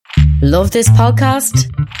Love this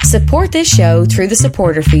podcast? Support this show through the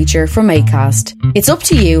supporter feature from Acast. It's up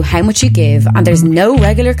to you how much you give, and there's no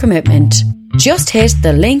regular commitment. Just hit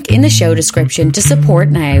the link in the show description to support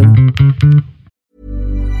now.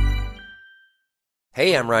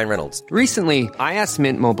 Hey, I'm Ryan Reynolds. Recently, I asked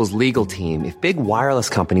Mint Mobile's legal team if big wireless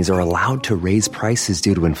companies are allowed to raise prices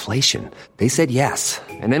due to inflation. They said yes.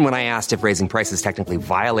 And then when I asked if raising prices technically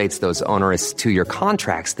violates those onerous two-year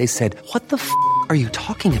contracts, they said, "What the f*** are you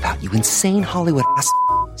talking about, you insane Hollywood ass?"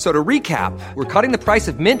 So to recap, we're cutting the price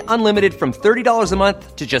of Mint Unlimited from $30 a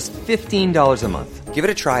month to just $15 a month. Give it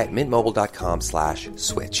a try at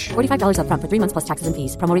mintmobile.com/switch. $45 up front for 3 months plus taxes and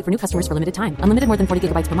fees. Promo rate for new customers for limited time. Unlimited more than 40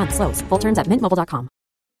 gigabytes per month. Slows full terms at mintmobile.com.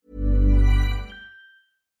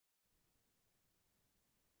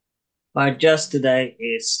 My guest today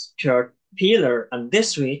is Kurt Piehler, and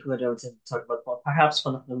this week we're going to talk about what perhaps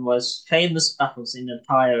one of the most famous battles in the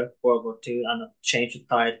entire World War II and a change of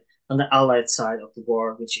tide on the Allied side of the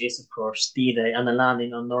war, which is, of course, D-Day and the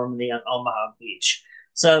landing on Normandy and Omaha Beach.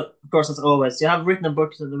 So, of course, as always, you have written a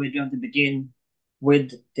book that we're going to begin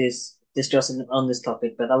with this discussing on this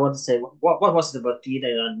topic, but I want to say, what was it about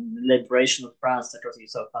D-Day and the liberation of France that got you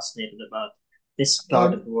so fascinated about this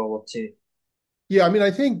part of the World War II? Yeah, I mean,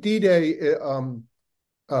 I think D-Day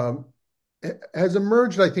has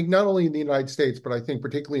emerged, I think, not only in the United States, but I think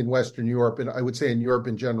particularly in Western Europe, and I would say in Europe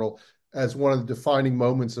in general, as one of the defining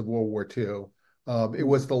moments of World War II. It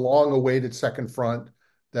was the long-awaited Second Front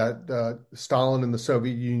that Stalin and the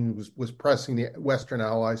Soviet Union was pressing the Western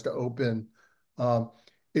Allies to open.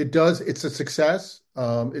 It's a success.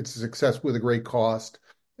 It's a success with a great cost.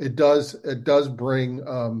 It does bring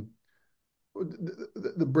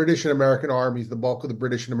the British and American armies, the bulk of the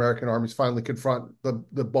British and American armies, finally confront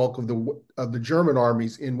the bulk of the German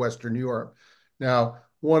armies in Western Europe. Now,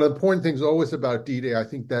 one of the important things always about D-Day, I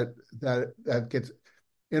think that gets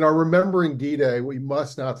in our remembering D-Day, we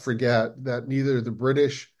must not forget that neither the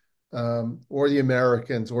British or the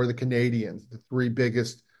Americans or the Canadians, the three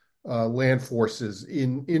biggest land forces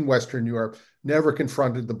in Western Europe, never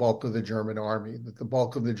confronted the bulk of the German army. That the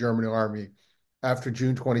bulk of the German army, after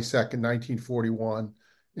June 22nd, 1941,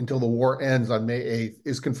 until the war ends on May 8th,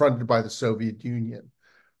 is confronted by the Soviet Union.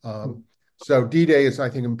 So D-Day is, I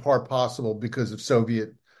think, in part possible because of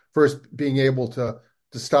Soviet first being able to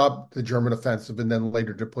stop the German offensive and then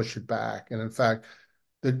later to push it back. And in fact,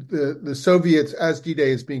 the Soviets, as D-Day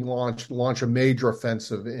is being launched, launch a major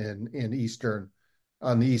offensive on the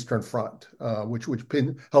Eastern Front, which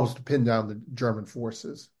helps to pin down the German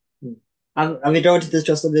forces. And we're going to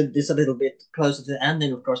discuss this a little bit closer to the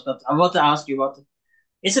ending, of course, but I want to ask you,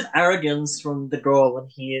 is it arrogance from de Gaulle when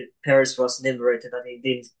Paris was liberated, that he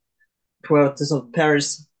did quote this of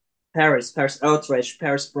Paris outraged,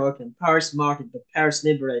 Paris broken, Paris martyred, but Paris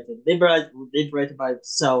liberated by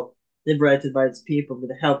itself, liberated by its people with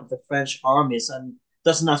the help of the French armies, and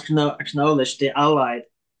does not acknowledge the Allied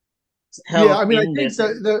help. Yeah, I mean, I think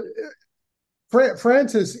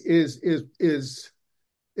France is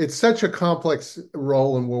it's such a complex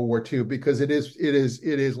role in World War II because it is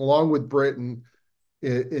along with Britain,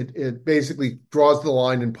 it basically draws the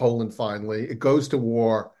line in Poland. Finally, it goes to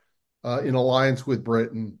war in alliance with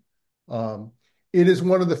Britain. It is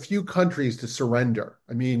one of the few countries to surrender.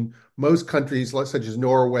 I mean, most countries, such as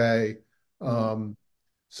Norway,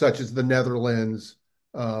 such as the Netherlands,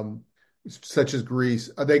 such as Greece,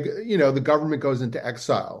 the government goes into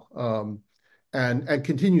exile and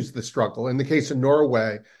continues the struggle. In the case of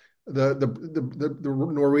Norway, the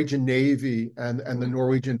Norwegian Navy and the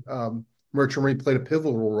Norwegian merchant marine played a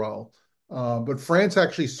pivotal role, but France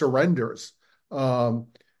actually surrenders.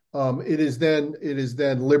 It is then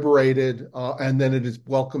liberated, and then it is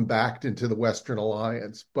welcomed back into the Western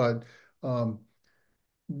Alliance. But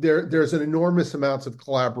there's an enormous amounts of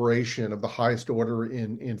collaboration of the highest order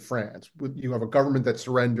in France. You have a government that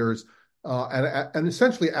surrenders and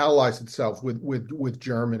essentially allies itself with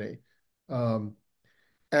Germany. And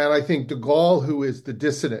I think de Gaulle, who is the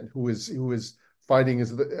dissident, who is fighting,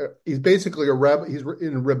 he's basically a rebel. He's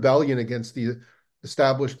in rebellion against the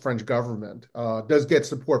established French government. Does get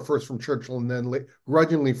support first from Churchill and then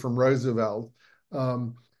grudgingly from Roosevelt.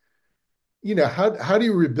 How do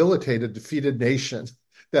you rehabilitate a defeated nation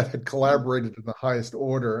that had collaborated in the highest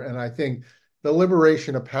order? And I think the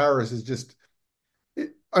liberation of Paris is just,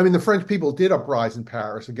 the French people did uprise in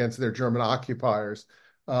Paris against their German occupiers.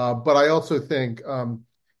 But I also think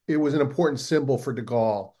it was an important symbol for de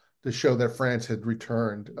Gaulle to show that France had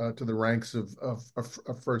returned to the ranks of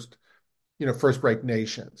first-rate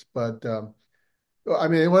nations. But one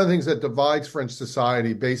of the things that divides French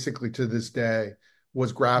society basically to this day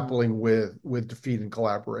was grappling with defeat and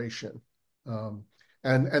collaboration.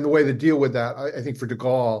 And the way to deal with that, I think for de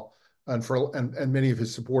Gaulle and many of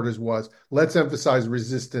his supporters was, let's emphasize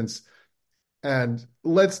resistance and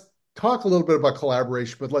let's talk a little bit about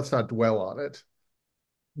collaboration, but let's not dwell on it.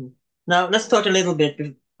 Now, let's talk a little bit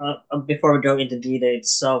before we go into D-Day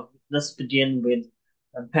itself. Let's begin with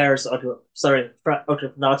Paris,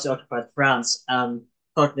 Nazi occupied France, and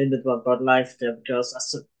talk a little bit about life there because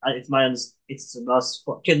it's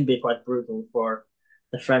couldn't be quite brutal for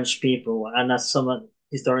the French people. And as some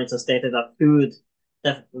historians have stated,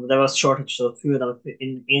 that there was shortage of food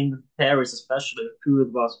in Paris, especially.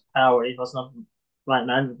 Food was power. It was not like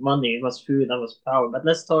money. It was food that was power. But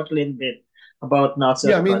let's talk a little bit about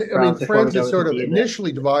Nazi occupied I mean, France before we France go is into sort of D-Day.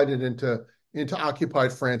 initially divided into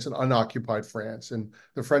occupied France and unoccupied France, and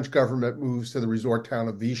the French government moves to the resort town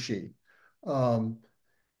of Vichy. Um,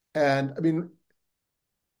 and I mean,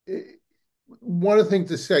 one of the things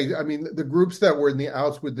to say, I mean, the groups that were in the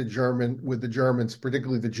Alps with the Germans,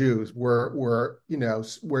 particularly the Jews, were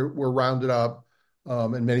rounded up,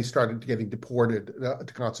 and many started getting deported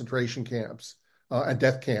to concentration camps and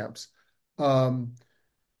death camps. Um,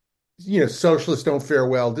 Socialists don't fare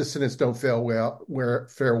well, dissidents don't fare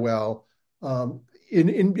well.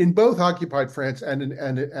 In both occupied France and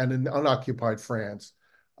in unoccupied France.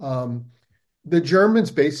 Um, the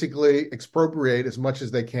Germans basically expropriate as much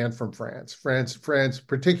as they can from France. France,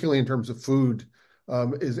 particularly in terms of food,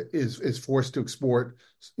 is forced to export.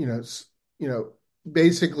 You know,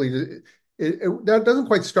 basically, that doesn't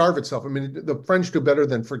quite starve itself. I mean, the French do better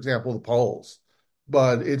than, for example, the Poles,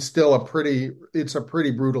 but it's still it's a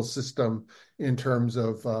pretty brutal system in terms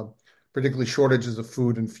of particularly shortages of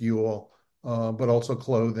food and fuel, but also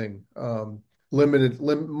clothing.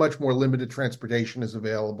 Much more limited transportation is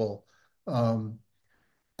available. Um,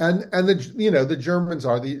 and the Germans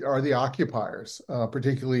are the occupiers,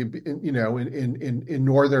 particularly in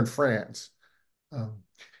northern France. Um,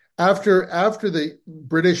 after the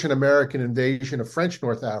British and American invasion of French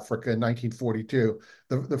North Africa in 1942,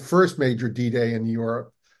 the first major D-Day in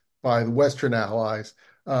Europe by the Western Allies,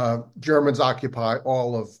 Germans occupy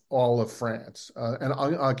all of France, and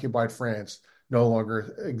unoccupied France no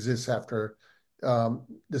longer exists after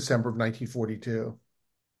December of 1942.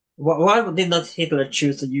 Why did not Hitler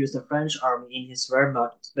choose to use the French army in his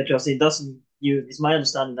Wehrmacht? Because it doesn't use, it's my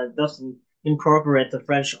understanding that it doesn't incorporate the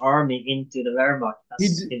French army into the Wehrmacht.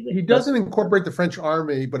 He doesn't incorporate the French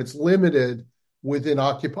army, but it's limited within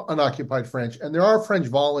unoccupied French. And there are French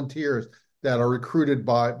volunteers that are recruited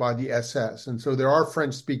by the SS. And so there are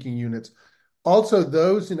French-speaking units. Also,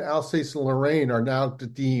 those in Alsace and Lorraine are now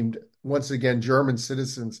deemed once again German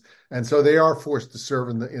citizens, and so they are forced to serve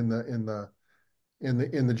in the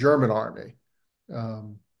German army.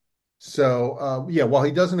 While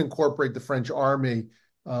he doesn't incorporate the French army,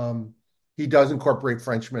 he does incorporate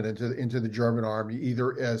Frenchmen into the German army,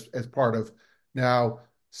 either as part of now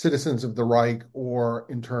citizens of the Reich or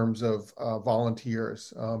in terms of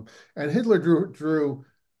volunteers. And Hitler drew.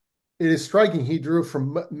 It is striking. He drew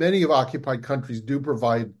from many of occupied countries do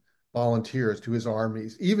provide volunteers to his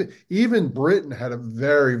armies. Even Britain had a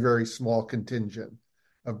very, very small contingent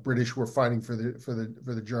of British who were fighting for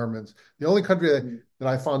the Germans. The only country that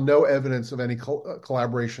I found no evidence of any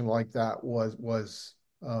collaboration like that was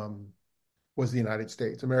the United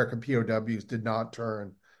States. American POWs did not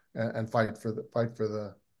turn and fight for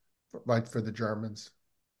the Germans.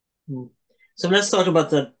 So let's talk about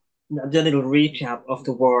the little recap of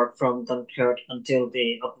the war from Dunkirk until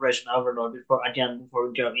the Operation Overlord before we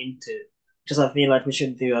go into, because I feel like we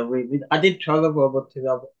should do I did cover World War II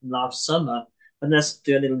last summer, but let's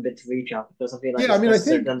do a little bit of recap because I feel like it's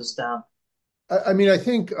necessary to understand. I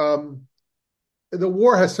think the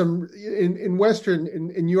war has some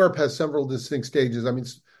in Europe has several distinct stages. I mean,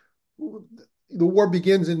 the war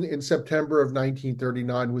begins in September of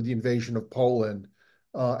 1939 with the invasion of Poland,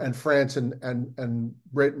 and France and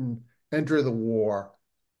Britain enter the war.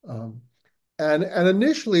 And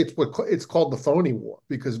initially it's called the phony war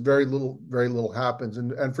because very little happens.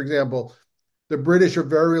 And for example, the British are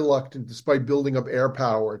very reluctant, despite building up air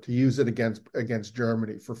power, to use it against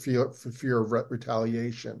Germany for fear of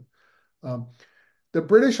retaliation. The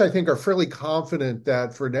British, I think, are fairly confident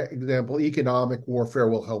that, for example, economic warfare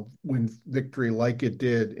will help win victory, like it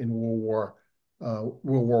did in World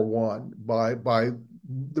War One. By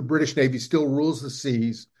the British Navy still rules the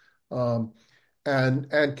seas, and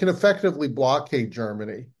can effectively blockade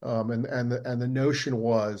Germany. And the notion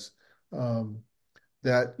was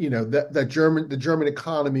that the German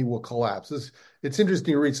economy will collapse. It's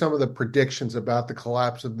interesting to read some of the predictions about the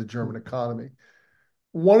collapse of the German economy.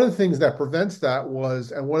 One of the things that prevents that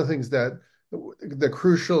and one of the things that the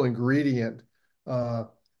crucial ingredient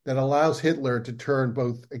that allows Hitler to turn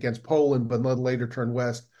both against Poland, but then later turn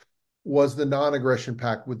west, was the non-aggression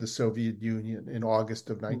pact with the Soviet Union in August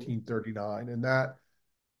of 1939. And that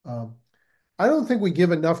um, I don't think we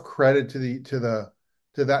give enough credit to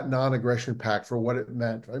that non-aggression pact for what it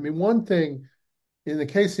meant. I mean, one thing in the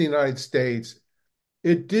case of the United States,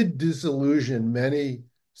 it did disillusion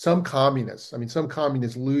some communists. I mean, some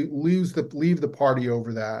communists leave the party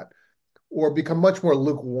over that, or become much more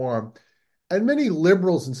lukewarm. And many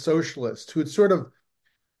liberals and socialists who had sort of,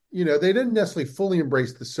 they didn't necessarily fully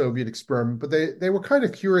embrace the Soviet experiment, but they were kind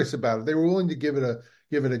of curious about it. They were willing to give it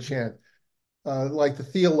a chance. Like the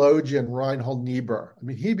theologian Reinhold Niebuhr. I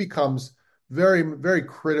mean, he becomes very, very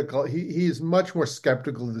critical. He is much more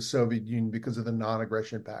skeptical of the Soviet Union because of the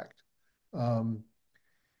non-aggression pact. Um,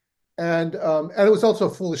 and it was also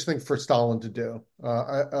a foolish thing for Stalin to do.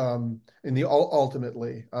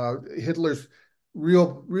 Ultimately, Hitler's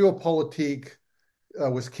realpolitik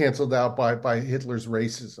was canceled out by Hitler's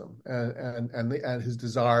racism and his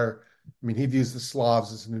desire. I mean, he views the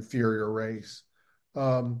Slavs as an inferior race.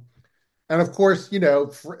 And of course,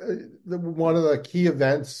 one of the key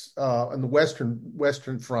events on the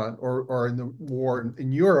Western Front or in the war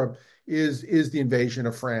in Europe is the invasion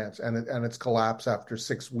of France and its collapse after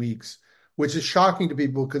 6 weeks, which is shocking to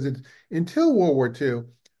people because until World War II,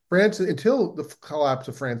 until the collapse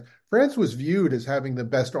of France was viewed as having the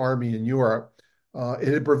best army in Europe. It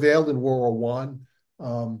had prevailed in World War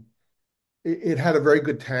One. It had a very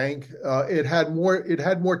good tank. It had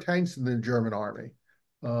more tanks than the German army.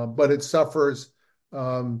 But it suffers.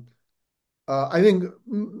 I think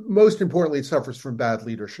most importantly, it suffers from bad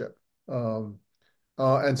leadership and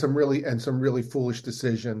some really foolish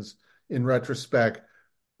decisions in retrospect.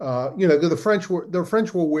 The French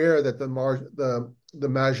were aware that the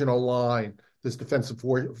Maginot Line, this defensive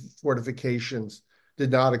fortifications,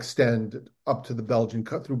 did not extend up to the Belgian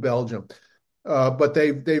cut through Belgium, but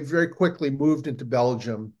they very quickly moved into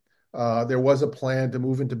Belgium. There was a plan to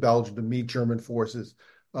move into Belgium to meet German forces.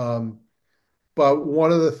 But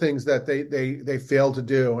one of the things that they failed to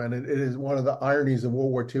do, and it is one of the ironies of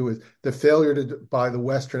World War II, is the failure by the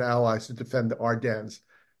Western Allies to defend the Ardennes.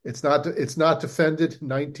 It's not defended in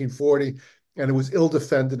 1940, and it was ill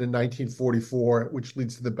defended in 1944, which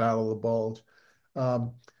leads to the Battle of the Bulge.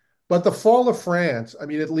 But the fall of France, I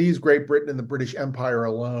mean, it leaves Great Britain and the British Empire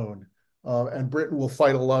alone, and Britain will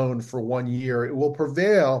fight alone for 1 year. It will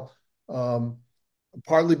prevail.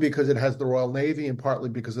 Partly because it has the Royal Navy and partly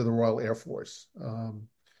because of the Royal Air Force. World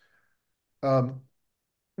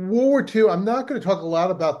War II, I'm not going to talk a lot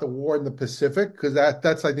about the war in the Pacific because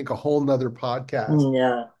that's, I think, a whole nother podcast.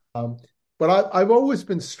 Yeah. But I've always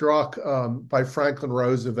been struck by Franklin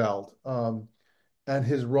Roosevelt and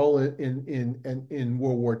his role in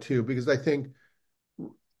World War II because I think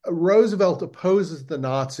Roosevelt opposes the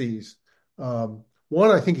Nazis. One,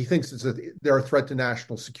 I think he thinks they're a threat to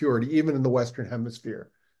national security, even in the Western Hemisphere.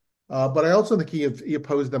 But I also think he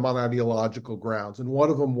opposed them on ideological grounds, and one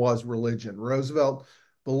of them was religion. Roosevelt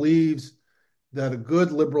believes that a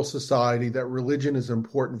good liberal society, that religion is an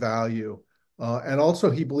important value, and also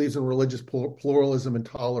he believes in religious pluralism and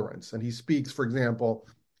tolerance. And he speaks, for example,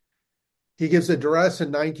 he gives an address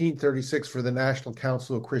in 1936 for the National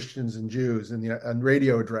Council of Christians and Jews, and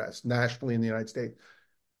radio address nationally in the United States.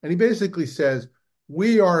 And he basically says,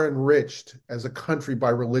 we are enriched as a country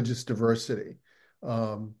by religious diversity,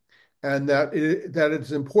 and that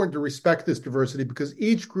it's important to respect this diversity because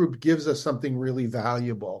each group gives us something really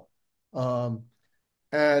valuable. And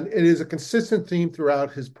it is a consistent theme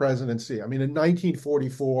throughout his presidency. I mean, in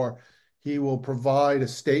 1944, he will provide a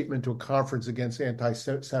statement to a conference against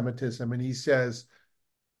anti-Semitism, and he says,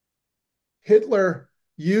 Hitler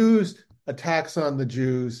used attacks on the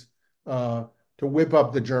Jews to whip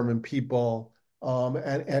up the German people.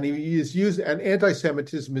 And he is used, and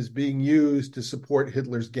anti-Semitism is being used to support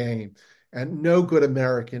Hitler's game. And no good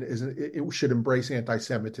American should embrace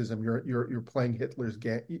anti-Semitism. You're playing Hitler's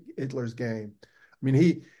game. I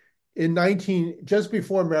mean, just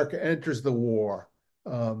before America enters the war,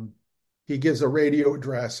 he gives a radio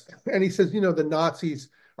address, and he says, the Nazis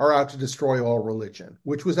are out to destroy all religion,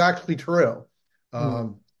 which was actually true.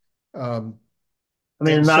 I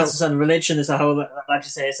mean, Nazis and religion is a whole, like you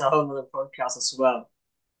say, it's a whole other podcast as well.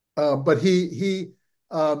 But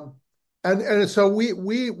so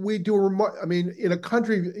we do I mean, in a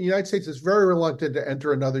country, the United States is very reluctant to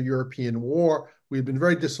enter another European war. We've been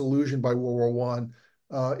very disillusioned by World War One.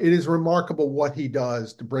 It is remarkable what he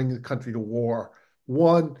does to bring the country to war.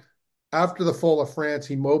 One, after the fall of France,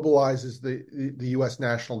 he mobilizes the U.S.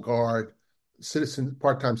 National Guard,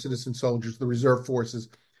 part-time citizen soldiers, the reserve forces.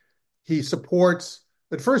 He supports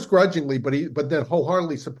at first grudgingly, but then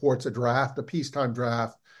wholeheartedly supports a peacetime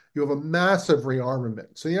draft. You have a massive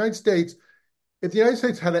rearmament. So the United States, if the United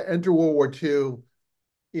States had to enter World War II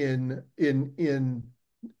in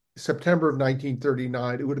September of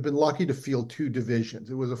 1939, it would have been lucky to field two divisions.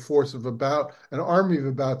 It was a force of about an army of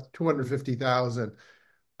about 250,000.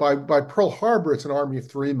 By Pearl Harbor, it's an army of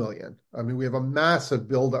 3 million. I mean, we have a massive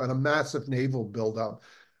buildup and a massive naval buildup.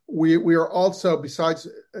 We are also, besides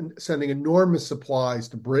sending enormous supplies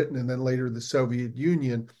to Britain and then later the Soviet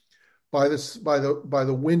Union, by the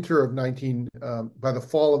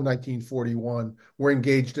fall of 1941, we're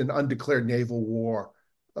engaged in undeclared naval war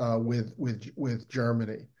with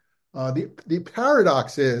Germany. The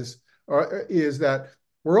paradox is that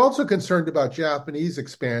we're also concerned about Japanese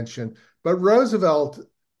expansion, but Roosevelt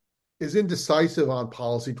is indecisive on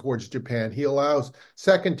policy towards Japan. He allows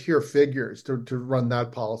second-tier figures to run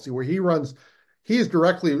that policy, where he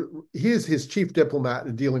is his chief diplomat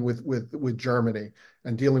in dealing with Germany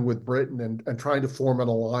and dealing with Britain and trying to form an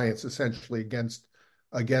alliance essentially against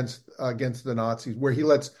the Nazis, where he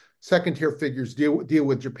lets second-tier figures deal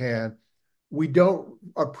with Japan. We don't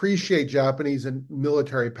appreciate Japanese and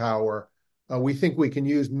military power. We think we can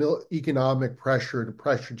use economic pressure to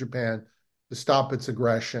pressure Japan to stop its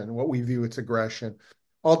aggression, what we view its aggression.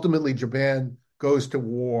 Ultimately, Japan goes to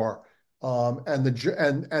war,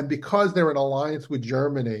 and because they're in alliance with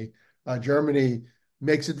Germany, Germany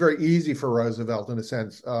makes it very easy for Roosevelt, in a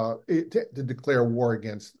sense, to declare war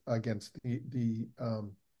against the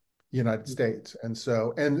United States, and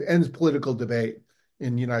so ends political debate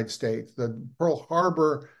in the United States. The Pearl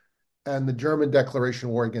Harbor and the German declaration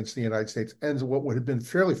of war against the United States ends what would have been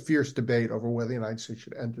fairly fierce debate over whether the United States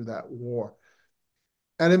should enter that war.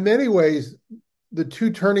 And in many ways, the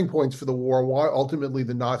two turning points for the war, why ultimately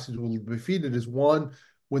the Nazis will be defeated, is one,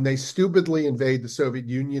 when they stupidly invade the Soviet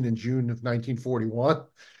Union in June of 1941,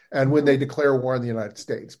 and when they declare war on the United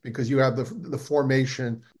States, because you have the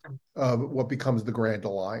formation of what becomes the Grand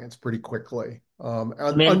Alliance pretty quickly.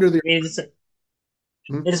 It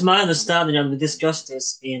is my understanding, and we discussed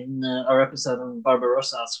this in our episode on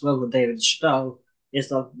Barbarossa as well with David Stahl, is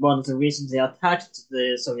that one of the reasons they attacked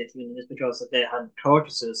the Soviet Union is because they had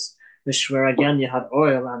tortoises, which were, again, you had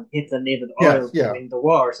oil, and Hitler needed oil to win the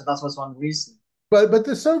war. So that was one reason. But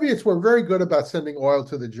the Soviets were very good about sending oil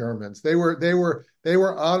to the Germans. They were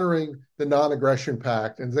honoring the non-aggression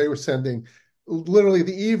pact, and they were sending literally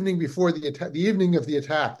the evening before the attack, the evening of the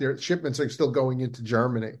attack. Their shipments are still going into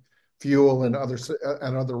Germany, fuel and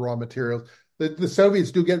other raw materials. The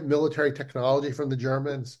Soviets do get military technology from the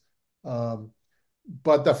Germans,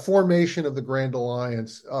 but the formation of the Grand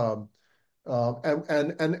Alliance and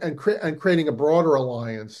creating a broader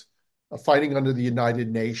alliance, fighting under the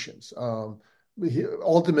United Nations.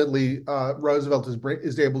 Ultimately, Roosevelt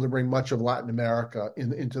is able to bring much of Latin America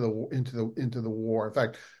into the war. In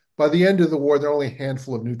fact, by the end of the war, there are only a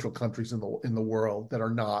handful of neutral countries in the world that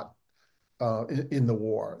are not in the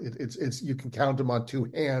war. It's you can count them on two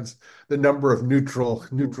hands, the number of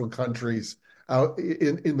neutral countries out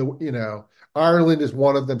in the Ireland is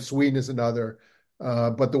one of them, Sweden is another,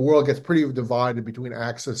 but the world gets pretty divided between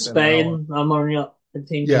Axis and Spain, I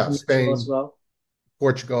think, Spain as well.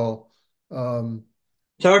 Portugal.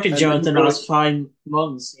 Turkey joined the last 5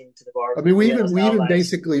 months into the war. I mean, we even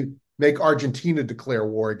basically make Argentina declare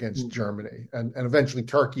war against Germany, and eventually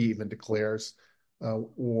Turkey even declares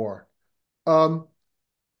war. One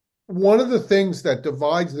of the things that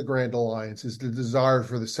divides the Grand Alliance is the desire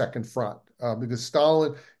for the Second Front, because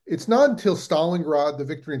it's not until Stalingrad, the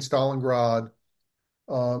victory in Stalingrad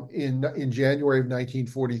in January of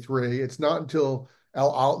 1943, it's not until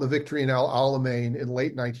the victory in El Alamein in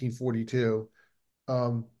late 1942,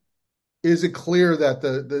 is it clear that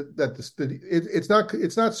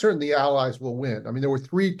it's not certain the Allies will win. I mean, there were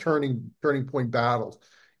three turning point battles.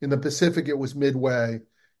 In the Pacific, it was Midway.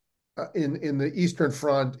 In the Eastern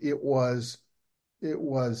Front, it was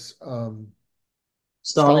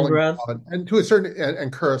Stalingrad, and to a certain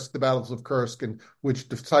and Kursk, the battles of Kursk, and which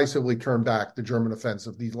decisively turned back the German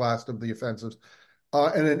offensive, these last of the offensives,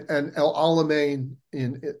 and El Alamein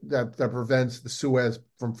that prevents the Suez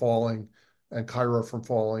from falling and Cairo from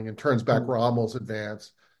falling and turns back Rommel's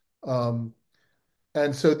advance. And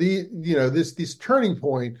so this turning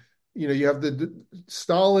point, you have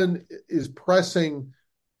Stalin is pressing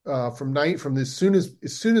from as soon as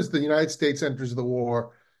the United States enters the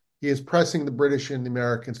war, he is pressing the British and the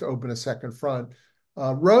Americans to open a second front.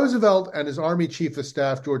 Roosevelt and his Army Chief of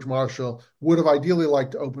Staff, George Marshall, would have ideally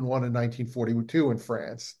liked to open one in 1942 in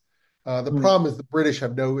France. The problem is the British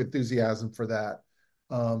have no enthusiasm for that.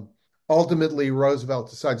 Ultimately, Roosevelt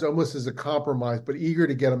decides, almost as a compromise, but eager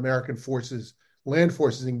to get American forces land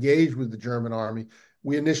forces engaged with the German army.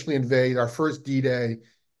 We initially invade. Our first D-Day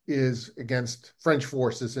is against French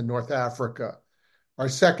forces in North Africa. Our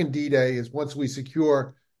second D-Day is once we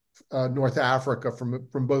secure North Africa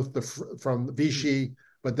from both from Vichy,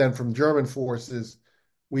 but then from German forces.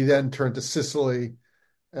 We then turn to Sicily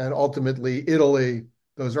and ultimately Italy.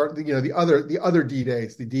 Those are the other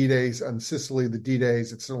D-Days, the D-Days on Sicily, the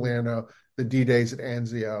D-Days at Salerno, the D-Days at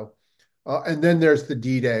Anzio. And then there's the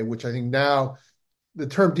D-Day, which I think now the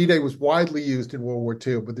term D-Day was widely used in World War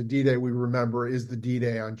II, but the D-Day we remember is the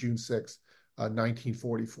D-Day on June 6,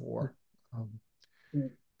 1944. Let's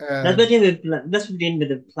And begin with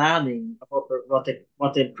the planning of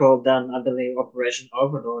what they called then, I believe, Operation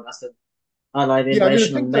Overlord as the Allied yeah, I mean, I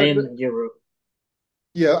invasion of think that mainland Europe.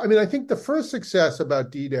 yeah, I mean, I think the first success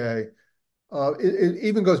about D-Day, it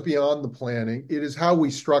even goes beyond the planning. It is how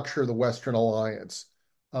we structure the Western alliance.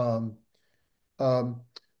 Um, um,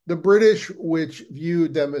 the British, which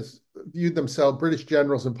viewed themselves, British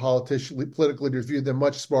generals and political leaders viewed them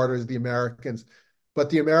much smarter as the Americans. But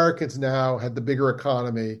the Americans now had the bigger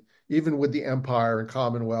economy, even with the Empire and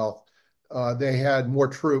Commonwealth. They had more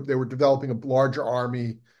troops. They were developing a larger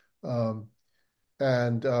army,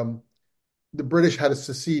 and the British had a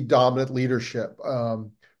secede dominant leadership.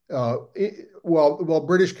 While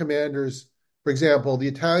British commanders, for example, the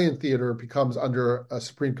Italian theater becomes under a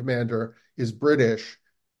supreme commander is British.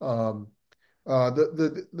 Um,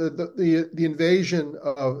 the invasion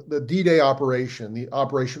of the D-Day operation, the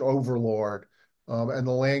Operation Overlord, and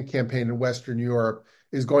the land campaign in Western Europe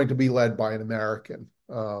is going to be led by an American.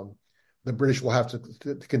 The British will have to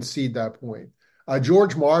concede that point.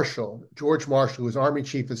 George Marshall, who was Army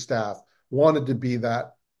Chief of Staff, wanted to be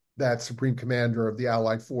that supreme commander of the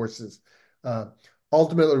Allied forces. Uh,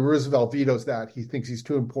 Ultimately, Roosevelt vetoes that. He thinks he's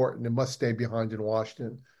too important and must stay behind in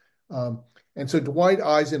Washington. And so Dwight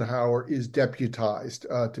Eisenhower is deputized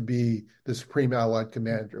to be the supreme Allied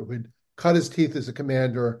commander, who had cut his teeth as a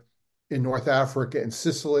commander in North Africa and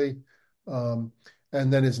Sicily, and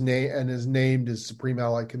then is named as supreme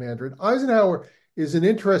Allied commander. And Eisenhower is an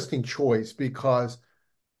interesting choice because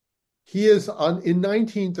in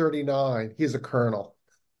 1939, he is a colonel.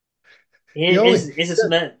 He He only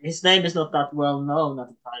his name is not that well known at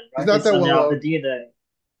the time, He's right? not It's that only well after known. D-Day.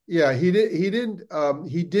 Yeah, he had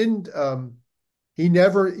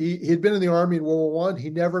been in the army in World War I. He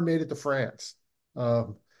never made it to France.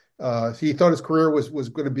 Um, he thought his career was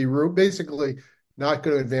going to be basically not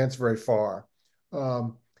going to advance very far.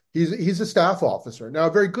 Um, he's a staff officer now,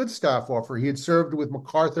 a very good staff officer. He had served with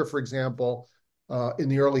MacArthur, for example, in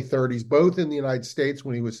the early 30s, both in the United States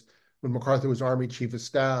when MacArthur was Army Chief of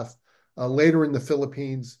Staff, later in the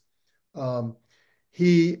Philippines. Um,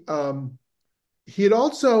 he he had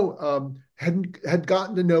also had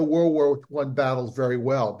gotten to know World War I battles very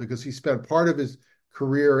well because he spent part of his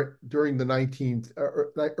career during the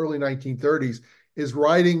early 1930s is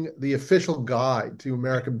writing the official guide to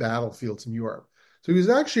American battlefields in Europe. So he was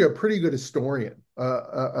actually a pretty good historian.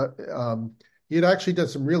 He had actually done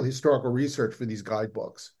some real historical research for these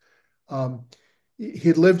guidebooks. Um, he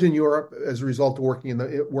had lived in Europe as a result of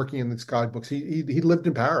working in these guidebooks. He lived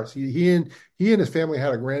in Paris. He and his family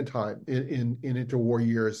had a grand time in interwar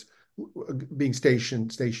years, being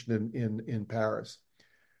stationed in Paris.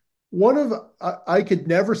 Ike had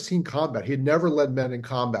never seen combat. He had never led men in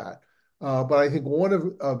combat. But I think one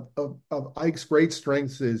of Ike's great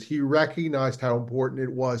strengths is he recognized how important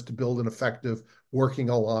it was to build an effective working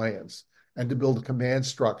alliance and to build a command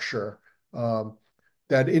structure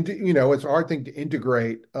it's a hard thing to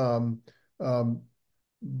integrate. Um,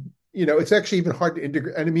 it's actually even hard to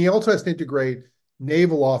integrate. And I mean, he also has to integrate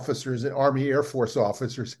naval officers and Army Air Force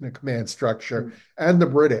officers in a command structure and the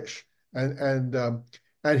British.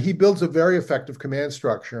 And he builds a very effective command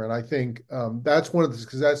structure. And I think that's one of the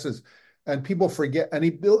successes. And people forget. And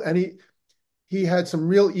he had some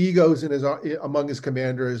real egos among his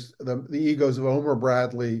commanders. The egos of Omar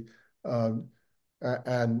Bradley,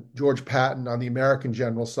 and George Patton on the American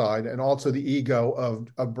general side, and also the ego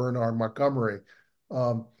of Bernard Montgomery.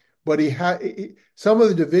 But some of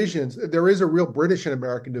the divisions. There is a real British and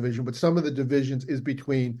American division, but some of the divisions is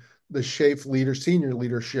between the SHAEF senior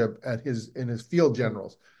leadership and his field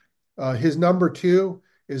generals. His number two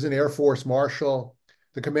is an Air Force Marshal.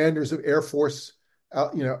 The commanders of Air Force,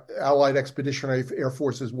 Allied Expeditionary Air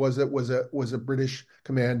Forces was a British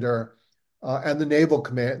commander. And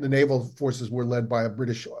the naval forces were led by a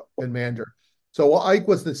British commander. So while Ike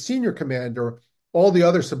was the senior commander, all the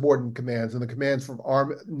other subordinate commands and the commands from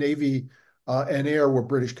Army, Navy, and Air were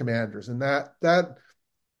British commanders. And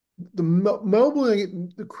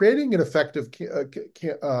creating an effective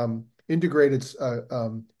integrated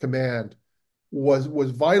command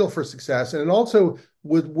was vital for success, and it also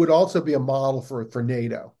would also be a model for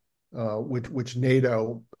NATO, which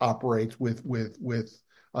NATO operates with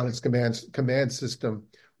on its command system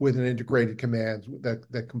with an integrated command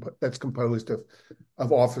that's composed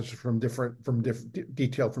of officers from different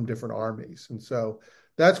detailed from different armies, and so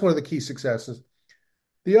that's one of the key successes.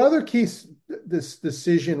 The other key this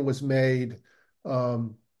decision was made.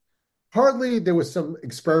 Partly there was some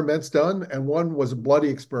experiments done, and one was a bloody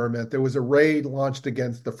experiment. There was a raid launched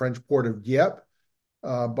against the French port of Dieppe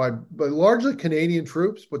by largely Canadian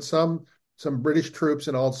troops, but some British troops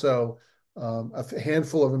and also a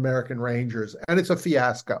handful of American Rangers, and it's a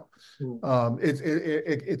fiasco.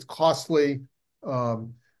 It's costly, but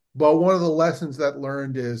one of the lessons that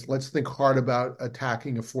learned is let's think hard about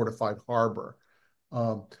attacking a fortified harbor,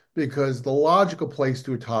 because the logical place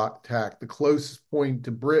to attack, the closest point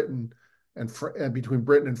to Britain and between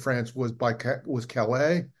Britain and France was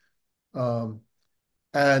Calais.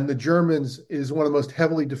 And the Germans is one of the most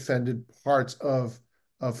heavily defended parts of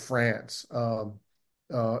France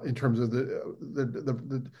in terms of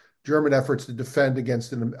the German efforts to defend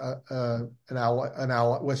against an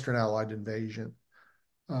Western Allied invasion.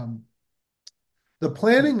 The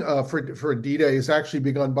planning for D-Day is actually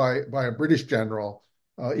begun by a British general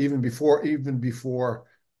even before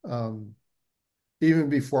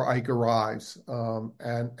Ike arrives,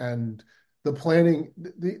 and the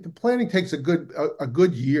planning takes a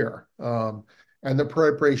good year, and the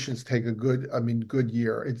preparations take a good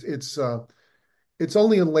year. It's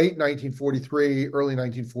only in late 1943, early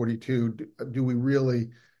 1942 do we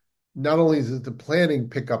really, not only does the planning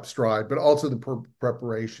pick up stride, but also the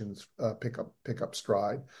preparations pick up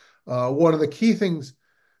stride. One of the key things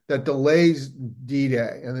that delays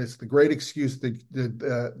D-Day, and it's the great excuse that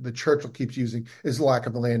the Churchill keeps using, is the lack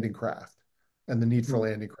of a landing craft and the need for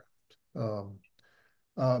landing craft.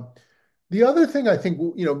 The other thing I think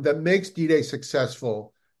that makes D-Day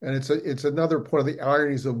successful, and it's another point of the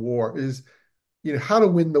ironies of war, is how to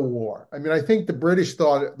win the war. I mean, I think the British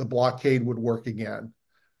thought the blockade would work again.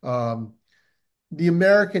 The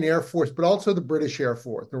American Air Force, but also the British Air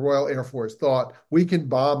Force, the Royal Air Force, thought we can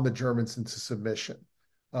bomb the Germans into submission.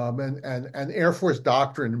 And Air Force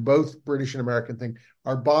doctrine, both British and American, think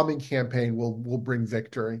our bombing campaign will bring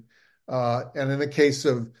victory. And in the case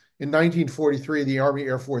of in 1943, the Army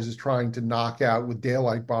Air Force is trying to knock out with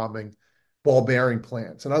daylight bombing ball bearing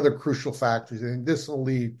plants and other crucial factories. I think this will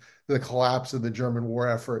lead to the collapse of the German war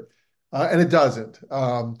effort, and it doesn't.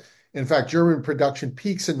 In fact, German production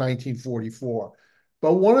peaks in 1944.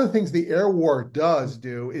 But one of the things the air war does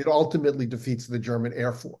it ultimately defeats the German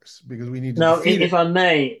Air Force, because we need to defeat if I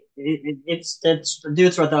may, it's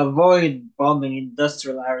do try to avoid bombing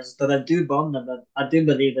industrial areas. That I do bomb them, but I do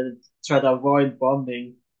believe that it try to avoid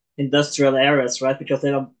bombing industrial areas, right? Because they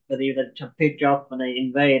don't believe that they can pick up when they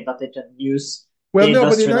invade, that they can use the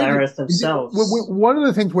industrial areas themselves. One of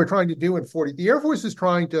the things we're trying to do the Air Force is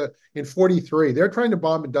trying to, in 43, they're trying to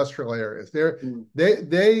bomb industrial areas.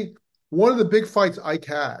 One of the big fights Ike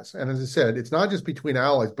has, and as I said, it's not just between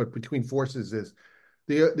allies, but between forces, is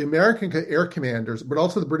the American air commanders, but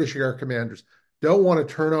also the British air commanders, don't want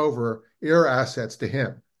to turn over air assets to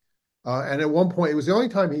him. And at one point, it was the only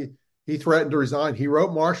time he threatened to resign. He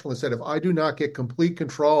wrote Marshall and said, if I do not get complete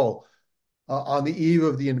control on the eve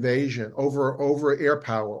of the invasion over air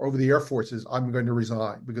power, over the air forces, I'm going to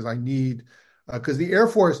resign, because I need, because the Air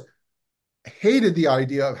Force hated the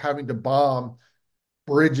idea of having to bomb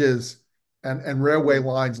bridges and railway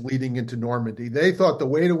lines leading into Normandy. They thought the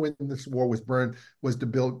way to win this war was to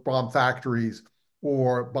bomb factories,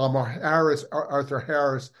 or Arthur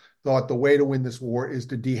Harris thought the way to win this war is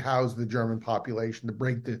to dehouse the German population, to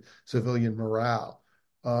break the civilian morale.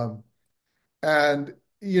 And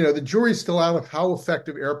the jury's still out of how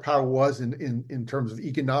effective air power was in terms of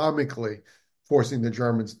economically forcing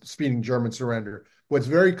speeding German surrender. What's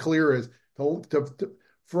very clear is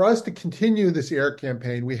for us to continue this air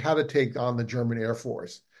campaign, we had to take on the German Air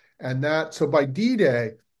Force. So by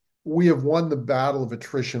D-Day, we have won the battle of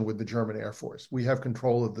attrition with the German Air Force. We have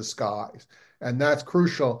control of the skies, and that's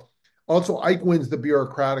crucial. Also, Ike wins the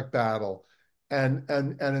bureaucratic battle. And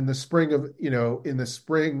in the spring of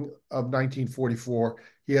 1944,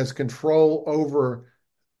 he has control over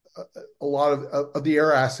a lot of the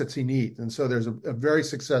air assets he needs. And so there's a very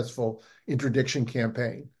successful interdiction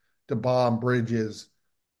campaign to bomb bridges,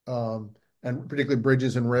 and particularly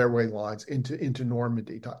bridges and railway lines into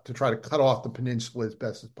Normandy to try to cut off the peninsula as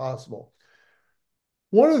best as possible.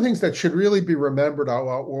 One of the things that should really be remembered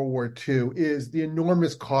about World War II is the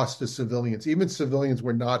enormous cost to civilians. Even civilians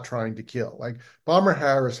were not trying to kill. Like Bomber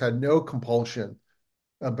Harris had no compulsion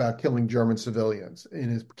about killing German civilians in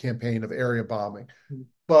his campaign of area bombing.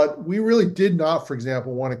 But we really did not, for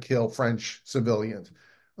example, want to kill French civilians.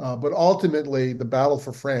 But ultimately, the battle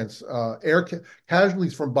for France,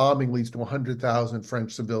 casualties from bombing leads to 100,000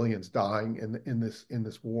 French civilians dying in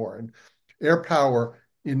this war. And air power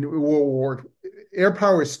in World War, air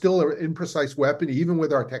power is still an imprecise weapon, even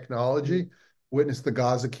with our technology. Witness the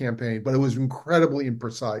Gaza campaign, but it was incredibly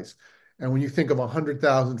imprecise. And when you think of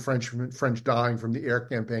 100,000 French dying from the air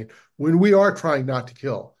campaign, when we are trying not to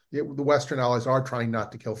kill, the Western allies are trying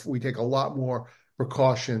not to kill. We take a lot more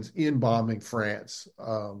precautions in bombing France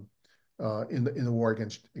in the war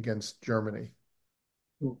against Germany.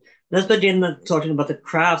 Let's begin talking about the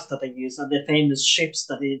crafts that they use and the famous ships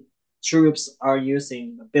that the troops are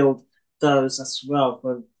using. Build those as well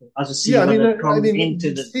for as you see when they come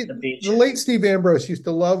into the beach. The late Steve Ambrose used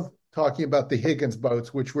to love talking about the Higgins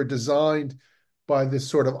boats, which were designed by this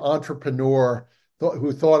sort of entrepreneur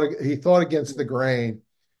who thought against the grain.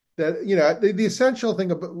 That the essential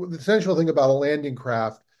thing about a landing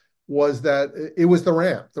craft was that it was the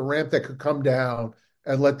ramp that could come down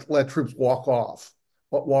and let troops walk off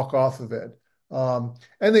of it.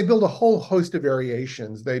 And they build a whole host of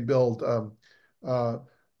variations. They build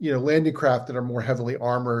landing craft that are more heavily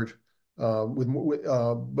armored. But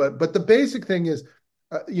the basic thing is,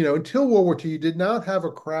 until World War II, you did not have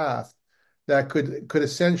a craft that could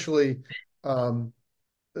essentially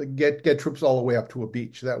get troops all the way up to a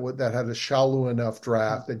beach that had a shallow enough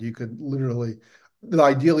draft that you could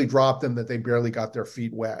ideally drop them that they barely got their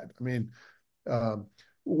feet wet. I mean,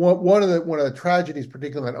 one of the tragedies,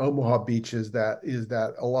 particularly on Omaha Beach, is that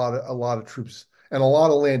a lot of troops and a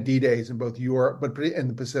lot of land D-days in both Europe, but in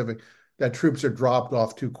the Pacific, that troops are dropped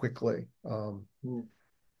off too quickly.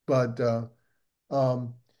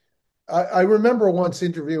 I remember once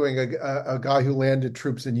interviewing a guy who landed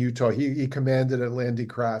troops in Utah. He commanded a landing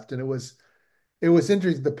craft, and it was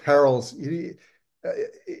interesting, the perils.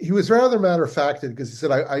 He was rather matter of fact because he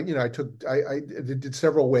said, I did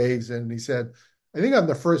several waves, and he said, I think on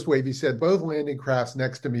the first wave, he said both landing crafts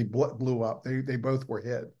next to me blew up. They both were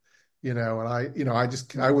hit, and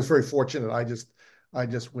I was very fortunate. I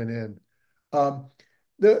just went in.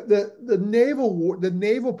 The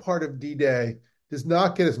naval part of D-Day does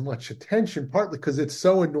not get as much attention, partly because it's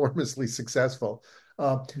so enormously successful.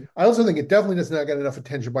 I also think it definitely does not get enough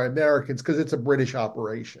attention by Americans because it's a British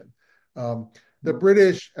operation. The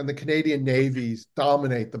British and the Canadian navies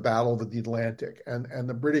dominate the Battle of the Atlantic, and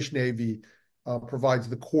the British Navy provides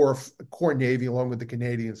the core navy along with the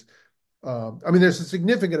Canadians. There's a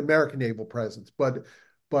significant American naval presence, but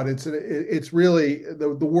it's really the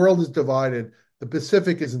world is divided. The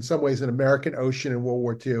Pacific is in some ways an American ocean in World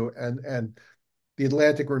War II, and the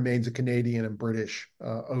Atlantic remains a Canadian and British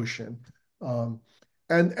ocean. And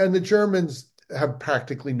the Germans have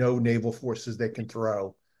practically no naval forces they can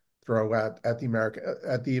throw at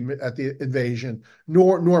the invasion,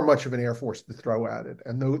 nor much of an air force to throw at it.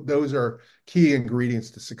 And those are key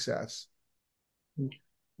ingredients to success.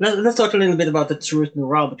 Let's talk a little bit about the truth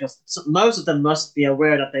morale, because most of them must be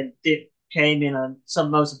aware that they came in, and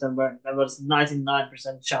most of them were. There was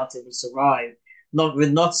 99% chance they would survive.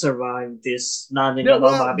 Would not survive this landing on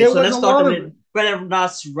Omaha Beach. So let's talk a little. Whether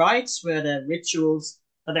that's rites, whether rituals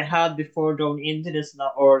that they had before going into this,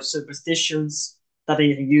 or superstitions that they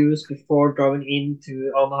used before going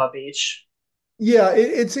into Omaha Beach. Yeah,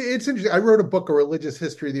 it's interesting. I wrote a book, A Religious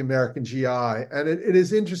History of the American GI, and it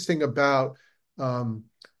is interesting about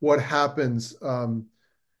what happens.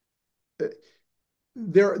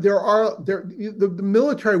 The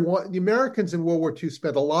military, the Americans in World War II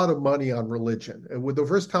spent a lot of money on religion. And with the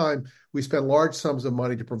first time, we spent large sums of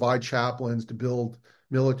money to provide chaplains, to build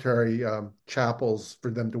military chapels for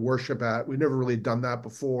them to worship at. We've never really done that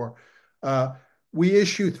before. We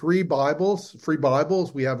issue free Bibles.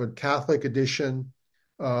 We have a Catholic edition,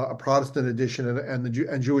 a Protestant edition,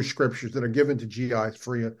 and Jewish scriptures that are given to GIs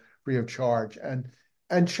free of charge.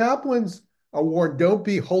 And chaplains are warned, don't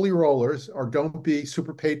be holy rollers or don't be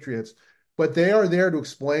super patriots, but they are there to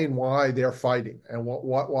explain why they're fighting and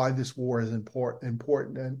why this war is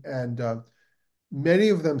important. And many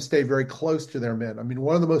of them stay very close to their men. I mean,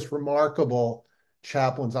 one of the most remarkable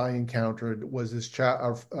chaplains I encountered was this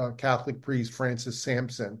Catholic priest, Francis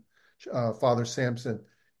Sampson, Father Sampson.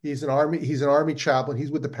 He's an army chaplain.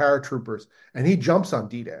 He's with the paratroopers, and he jumps on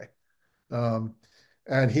D-Day.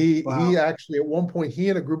 And he actually, at one point, he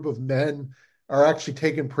and a group of men are actually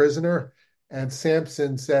taken prisoner. And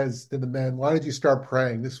Sampson says to the men, "Why don't you start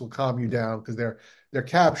praying? This will calm you down," because they're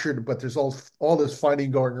captured, but there's all this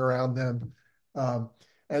fighting going around them.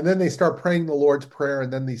 And then they start praying the Lord's Prayer,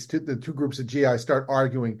 and then the two groups of GI start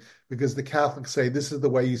arguing because the Catholics say this is the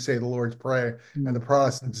way you say the Lord's Prayer, and the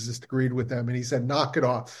Protestants disagreed with them. And he said, "Knock it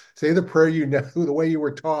off. Say the prayer you know, the way you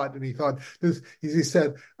were taught." And he thought this. He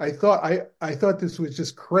said, I thought this was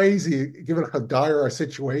just crazy, given how dire our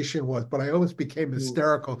situation was. But I almost became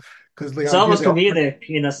hysterical because the It's idea almost that comedic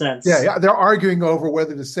in a sense. yeah, they're arguing over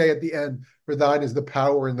whether to say at the end, "For thine is the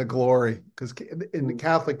power and the glory," because in the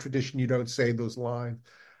Catholic tradition you don't say those lines.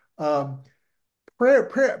 Um,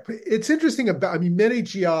 prayer. It's interesting about. I mean, many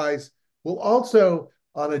GIs will also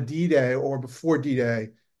on a D-Day or before D-Day,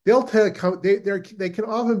 they'll take they can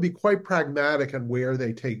often be quite pragmatic on where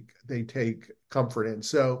they take comfort in.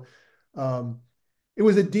 So, um, it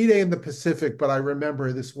was a D-Day in the Pacific, but I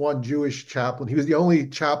remember this one Jewish chaplain. He was the only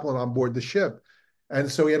chaplain on board the ship,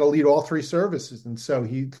 and so he had to lead all three services. And so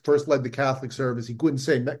he first led the Catholic service. He couldn't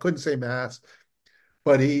say mass,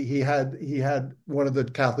 but he had one of the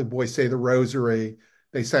Catholic boys say the rosary.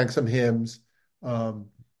 They sang some hymns. Um,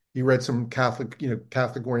 he read some Catholic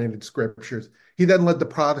oriented scriptures. He then led the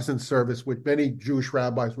Protestant service, which many Jewish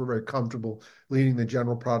rabbis were very comfortable leading the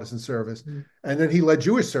general Protestant service. And then he led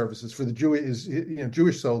Jewish services for the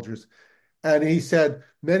Jewish soldiers. And he said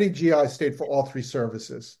many GIs stayed for all three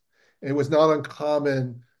services. It was not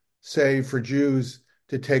uncommon, say, for Jews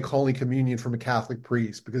to take Holy Communion from a Catholic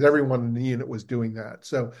priest because everyone in the unit was doing that.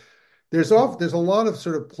 So there's a lot of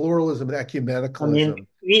sort of pluralism and I mean, ecumenicalism.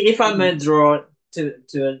 if I may draw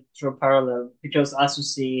a parallel, because as you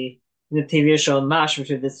see in the TV show MASH,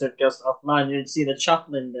 which is listed just offline, you see the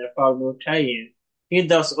chaplain there, Father Kayu. He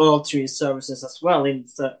does all three services as well.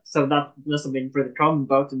 So that must have been pretty common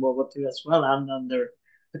both in World War II as well and under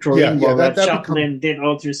the Yeah, Korean yeah, War, where that becomes chaplain did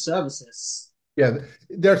all three services. yeah.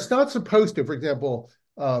 They're not supposed to. For example,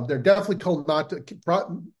 they're definitely told not to.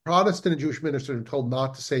 Protestant and Jewish ministers are told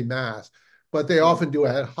not to say mass, but they often do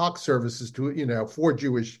ad hoc services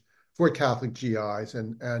for Catholic GIs,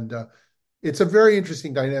 and it's a very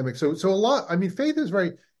interesting dynamic. So a lot. I mean, faith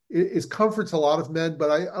is comforts a lot of men, but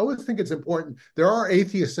I always think it's important. There are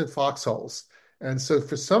atheists in foxholes, and so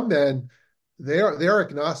for some men, they're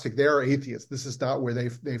agnostic. They are atheists. This is not where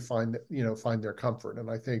they find their comfort. And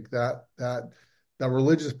I think that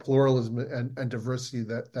religious pluralism and diversity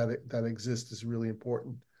that exists is really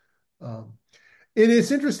important. Um, it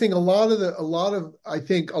is interesting. I mean, one of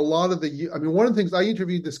the things I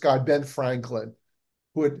interviewed this guy Ben Franklin,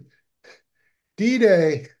 who had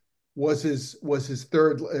D-Day was his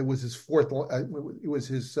third, it was his fourth, it was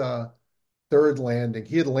his third landing.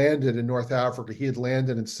 He had landed in North Africa. He had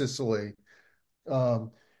landed in Sicily.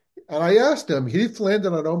 Um, and I asked him, he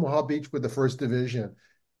landed on Omaha Beach with the First Division.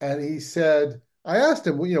 And he said, I asked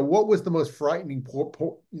him, what was the most frightening,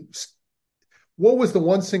 what was the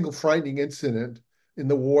one single frightening incident in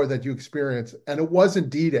the war that you experienced? And it wasn't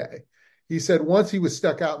D-Day. He said once he was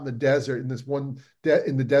stuck out in the desert, in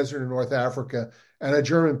the desert in North Africa, and a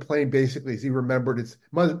German plane basically, as he remembered, it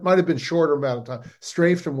might have been shorter amount of time,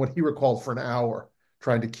 strafed him what he recalled for an hour,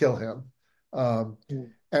 trying to kill him. Um,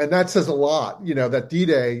 and that says a lot, that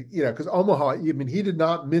D-Day, because Omaha, I mean, he did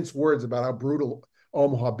not mince words about how brutal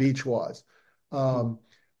Omaha Beach was.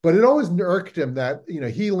 But it always irked him that,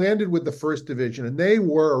 he landed with the First Division and they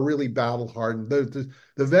were really battle hardened.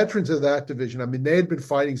 The veterans of that division, I mean, they had been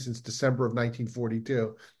fighting since December of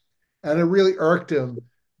 1942. And it really irked him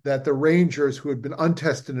that the Rangers, who had been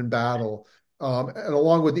untested in battle, and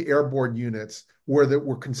along with the airborne units,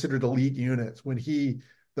 were considered elite units, when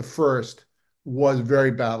the first, was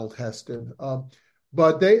very battle tested.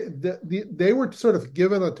 But they were sort of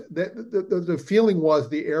given the feeling was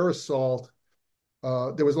the air assault.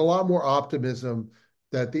 There was a lot more optimism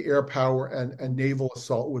that the air power and naval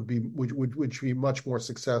assault would be much more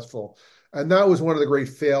successful, and that was one of the great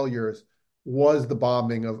failures, was the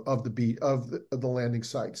bombing of the landing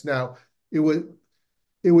sites. Now it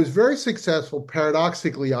was very successful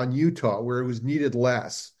paradoxically on Utah, where it was needed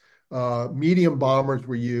less. Medium bombers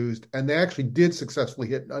were used, and they actually did successfully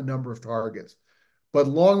hit a number of targets. But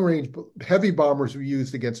long range heavy bombers were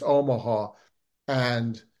used against Omaha,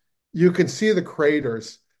 and you can see the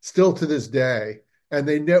craters still to this day, and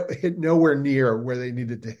they hit nowhere near where they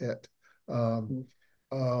needed to hit, and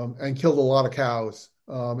killed a lot of cows,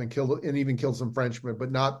 and even killed some Frenchmen,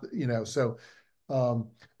 but not, so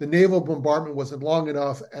the naval bombardment wasn't long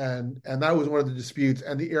enough, and that was one of the disputes.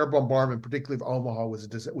 And the air bombardment, particularly of Omaha,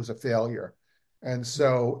 was a failure. And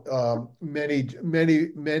so many,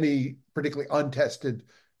 particularly untested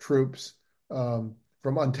troops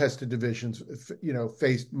from untested divisions,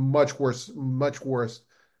 faced much worse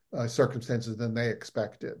circumstances than they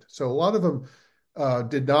expected. So a lot of them,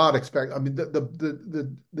 did not expect. I mean,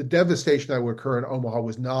 the devastation that would occur in Omaha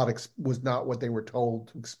was not what they were told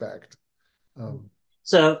to expect. Um,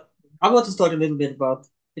 So I want to talk a little bit about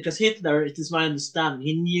because Hitler, it is my understanding,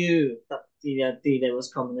 he knew that the D-Day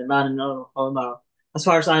was coming. The man in Omaha, as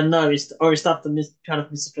far as I know, is that the kind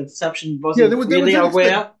of misconception? Was yeah, he there was really an expect.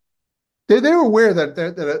 aware? They were aware that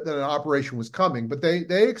an operation was coming, but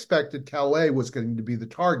they expected Calais was going to be the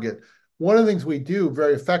target. One of the things we do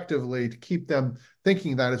very effectively to keep them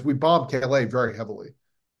thinking that is we bomb Calais very heavily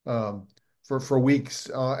um, for weeks,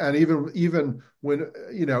 and even when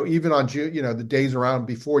even on June, the days around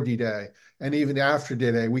before D-Day and even after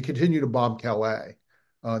D-Day, we continue to bomb Calais.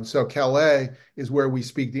 And so Calais is where we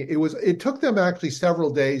speak. It took them actually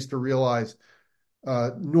several days to realize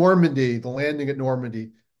Normandy, the landing at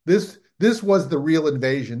Normandy. This was the real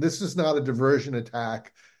invasion. This is not a diversion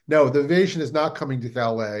attack. No, the invasion is not coming to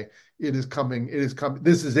Calais. It is coming. It is coming.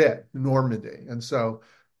 This is it, Normandy. And so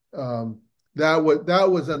um, that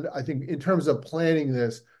was I think in terms of planning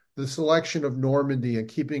this, the selection of Normandy and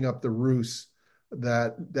keeping up the ruse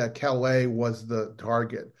that Calais was the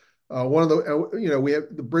target. One of we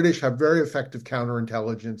have the British have very effective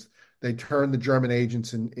counterintelligence. They turn the German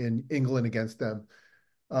agents in England against them.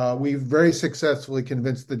 We've very successfully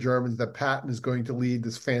convinced the Germans that Patton is going to lead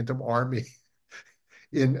this phantom army.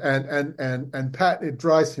 And Patton, it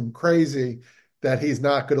drives him crazy that he's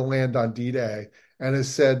not going to land on D-Day and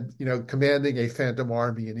has said, commanding a phantom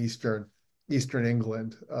army in Eastern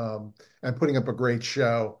England, and putting up a great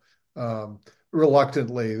show,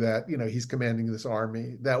 reluctantly that, he's commanding this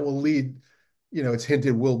army that will lead, it's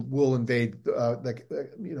hinted will invade,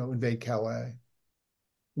 invade Calais.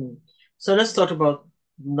 So let's talk about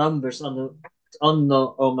numbers on the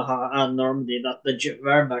Omaha and Normandy that the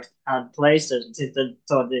Wehrmacht had placed it since they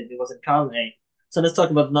thought it was in Calais. So let's talk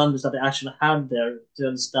about numbers that they actually had there to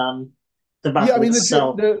understand the Yeah, I battle mean,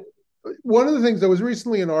 itself. one of the things, there was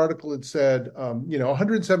recently an article that said,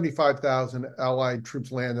 175,000 Allied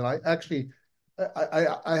troops land, and I actually,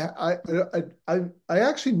 I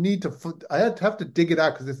actually need to, I have to dig it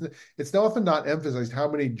out because it's often not emphasized how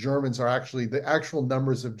many Germans are actually the actual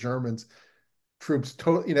numbers of Germans troops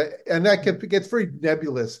total, and that gets very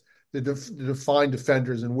nebulous. The define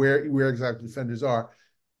defenders and where exactly defenders are.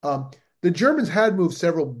 Um, the Germans had moved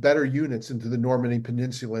several better units into the Normandy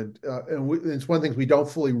Peninsula, and it's one of the things we don't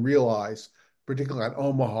fully realize, particularly on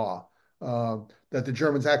Omaha, that the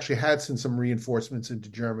Germans actually had sent some reinforcements into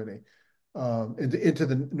Germany, into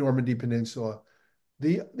the Normandy Peninsula.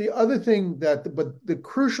 The other thing but the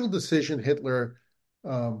crucial decision Hitler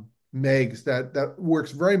makes that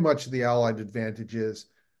works very much to the Allied advantage is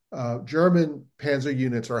German panzer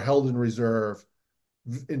units are held in reserve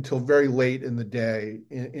until very late in the day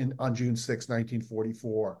on June 6,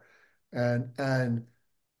 1944. And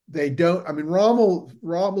they don't, I mean,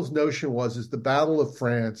 Rommel's notion is the Battle of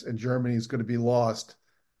France and Germany is going to be lost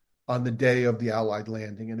on the day of the Allied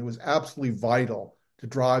landing. And it was absolutely vital to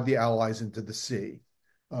drive the Allies into the sea,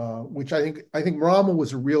 which I think Rommel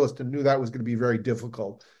was a realist and knew that was going to be very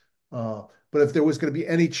difficult. But if there was going to be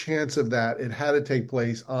any chance of that, it had to take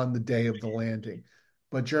place on the day of the landing.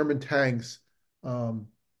 But German tanks,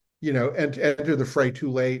 enter the fray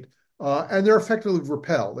too late, and they're effectively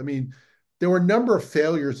repelled. I mean, there were a number of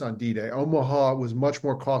failures on D-Day. Omaha was much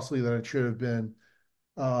more costly than it should have been.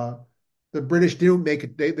 Uh, the British didn't make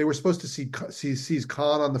it. They were supposed to seize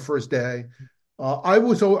Caen on the first day. I've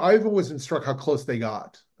always been struck how close they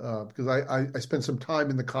got because I spent some time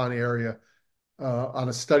in the Caen area on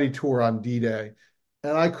a study tour on D-Day,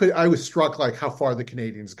 and I was struck like how far the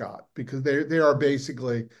Canadians got because they are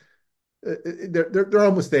basically they're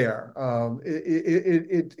almost there.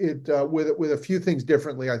 With a few things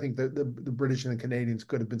differently, I think that the British and the Canadians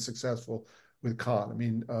could have been successful with Caen. I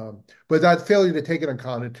mean, but that failure to take it on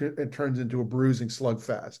Caen, it turns into a bruising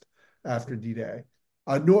slugfest after D-Day.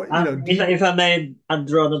 If I may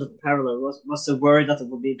draw another parallel, was the worry that it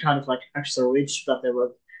would be kind of like Axel Ridge, that there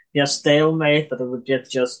would be a stalemate, that it would get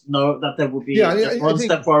just no, that there would be Yeah, just I one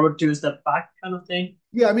think step forward, two step back kind of thing?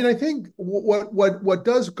 yeah, I mean, I think what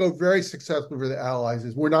does go very successfully for the Allies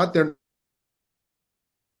is they're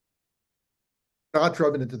not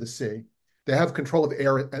driven into the sea. They have control of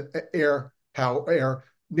air,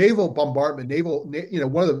 naval bombardment,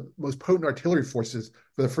 one of the most potent artillery forces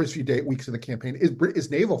for the first few weeks of the campaign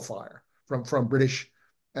is naval fire from British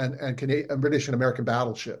and Canadian, British and American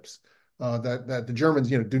battleships. That the Germans,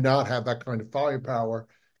 do not have that kind of firepower,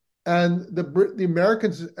 and the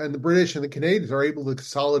Americans and the British and the Canadians are able to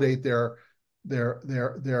consolidate their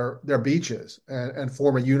beaches and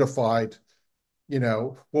form a unified,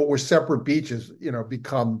 what were separate beaches,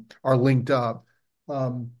 are linked up.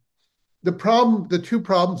 The two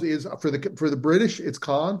problems is for the British, it's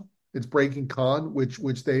breaking Caen,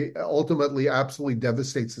 which they ultimately absolutely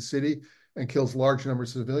devastates the city and kills large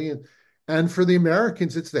numbers of civilians. And for the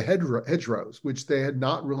Americans, it's the hedgerows, which they had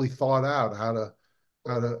not really thought out how to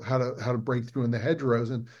break through in the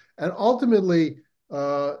hedgerows. And ultimately,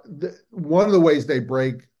 one of the ways they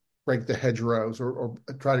break the hedgerows or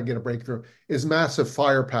try to get a breakthrough is massive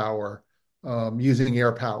firepower, using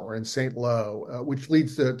air power in St. Lo, which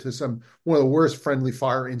leads to one of the worst friendly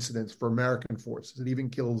fire incidents for American forces. It even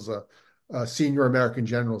kills a senior American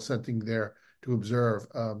general sent there to observe,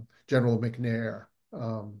 General McNair.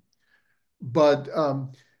 But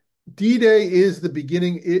D-Day is the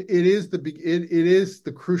beginning. It is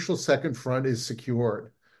the crucial second front is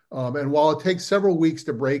secured. And while it takes several weeks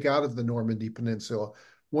to break out of the Normandy Peninsula,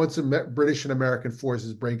 once British and American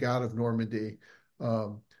forces break out of Normandy,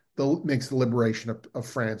 makes the liberation of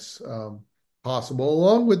France possible,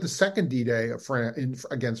 along with the second D-Day of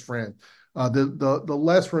against France. The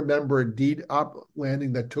less remembered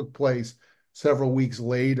landing that took place several weeks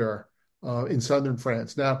later in southern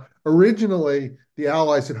France. Now, originally, the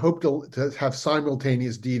Allies had hoped to have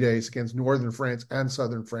simultaneous D-Days against northern France and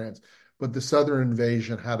southern France, but the southern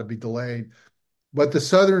invasion had to be delayed. But the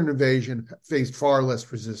southern invasion faced far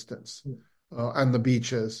less resistance on the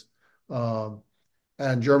beaches,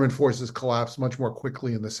 and German forces collapsed much more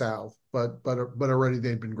quickly in the south. But already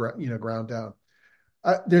they'd been ground down.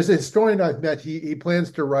 There's a historian I've met. He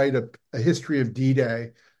plans to write a history of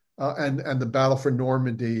D-Day and the battle for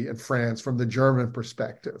Normandy and France from the German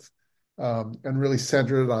perspective, and really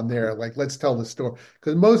center it on there. Like, let's tell the story,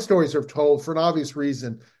 because most stories are told for an obvious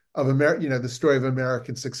reason of the story of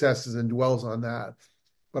American successes and dwells on that.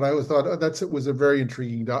 But I always thought it was a very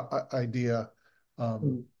intriguing idea. I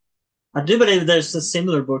do believe there's a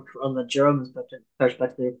similar book on the German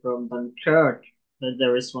perspective from Dunkirk.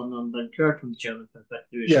 There is one on Dunkirk from the German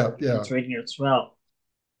perspective. Yeah. It's reading here as well.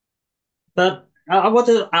 But I want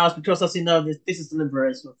to ask, because as you know, this is the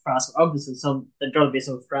liberation of France. Obviously, there will be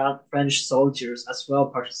some French soldiers as well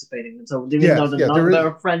participating. And so, do we know the number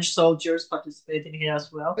of French soldiers participating here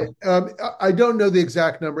as well? I don't know the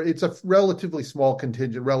exact number. It's a relatively small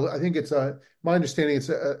contingent. I think my understanding, it's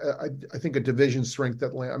I think a division strength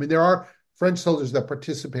at land. I mean, there are French soldiers that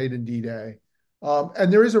participate in D-Day,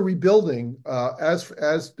 and there is a rebuilding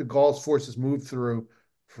as de Gaulle's forces move through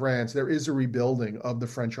France. There is a rebuilding of the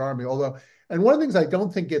French army, and one of the things I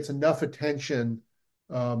don't think gets enough attention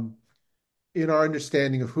in our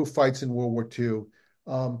understanding of who fights in World War II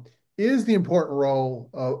is the important role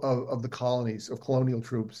of the colonies, of colonial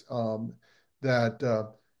troops. That the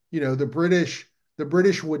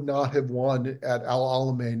British would not have won at El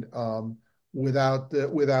Alamein without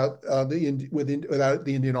the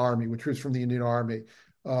Indian Army, with troops from the Indian Army.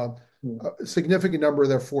 A significant number of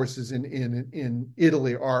their forces in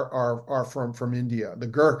Italy are from India. The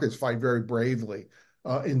Gurkhas fight very bravely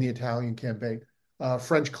in the Italian campaign.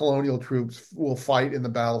 French colonial troops will fight in the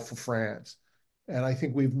battle for France. And I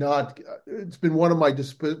think it's been one of my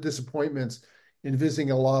disappointments in visiting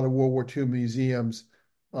a lot of World War II museums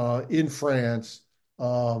in France.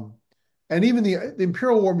 And even the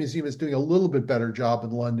Imperial War Museum is doing a little bit better job in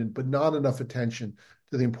London, but not enough attention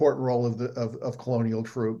to the important role of colonial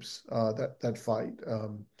troops that fight.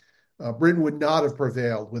 Britain would not have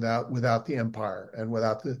prevailed without the Empire and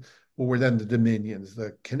without what were then the Dominions,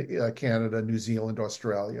 Canada, New Zealand,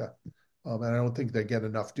 Australia. And I don't think they get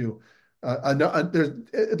enough due. There's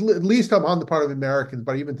at least on the part of Americans,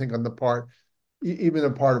 but I even think on the part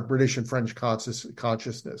of British and French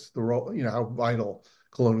consciousness, the role, how vital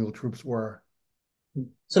colonial troops were.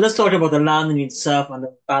 So let's talk about the landing itself and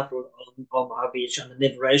the battle on Omaha Beach and the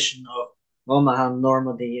liberation of Omaha and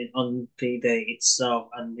Normandy on D-Day itself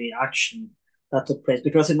and the action that took place,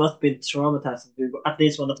 because it must have been traumatizing to at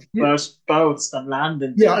least one of the first boats that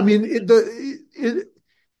landed. Yeah, I mean,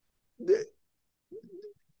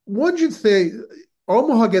 one should say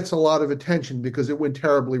Omaha gets a lot of attention because it went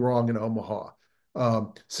terribly wrong in Omaha.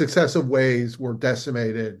 Successive waves were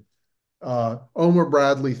decimated. Omar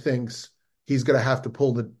Bradley thinks he's going to have to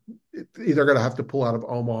pull out of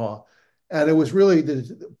Omaha, and it was really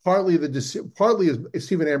partly as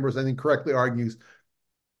Stephen Ambrose, I think, correctly argues,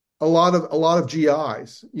 a lot of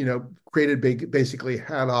GIs, created basically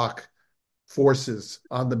haddock forces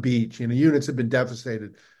on the beach. Units have been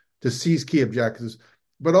devastated to seize key objectives,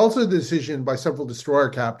 but also the decision by several destroyer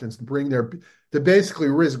captains to basically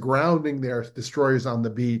risk grounding their destroyers on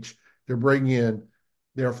the beach. They're bringing in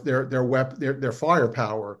their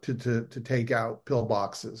firepower to take out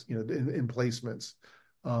pillboxes, in emplacements.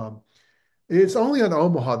 It's only on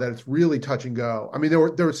Omaha that it's really touch and go. I mean,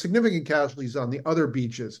 there were significant casualties on the other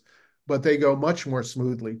beaches, but they go much more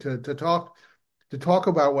smoothly. To talk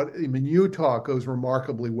about what, I mean, Utah goes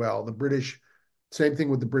remarkably well. The British, same thing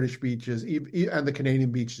with the British beaches, and the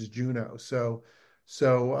Canadian beaches, Juneau. So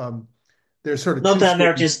there's sort of Not two the stories.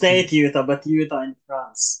 American state Utah, but Utah in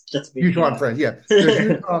France, just to be Utah and clear. France, yeah. There's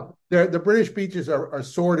Utah. The British beaches are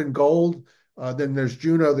sword and gold. Then there's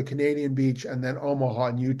Juneau, the Canadian beach, and then Omaha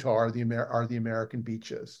and Utah are the American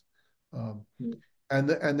beaches. Um, and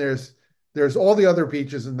there's all the other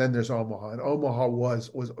beaches, and then there's Omaha. And Omaha was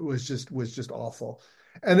just awful.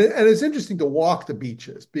 And it's interesting to walk the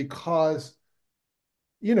beaches because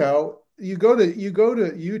you go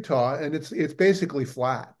to Utah and it's basically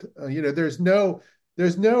flat. There's no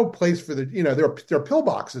place for there are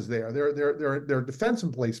pillboxes there. There are defense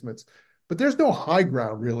emplacements, but there's no high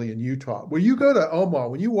ground really in Utah. Where you go to Omaha,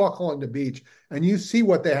 when you walk along the beach and you see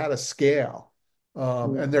what they had to scale,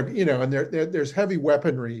 and there's heavy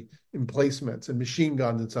weaponry emplacements and machine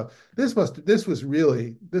guns and stuff. This was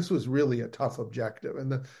really a tough objective,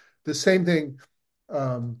 and the same thing.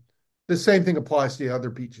 Um, the same thing applies to the other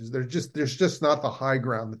beaches. There's just not the high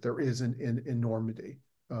ground that there is in Normandy.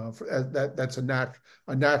 That's a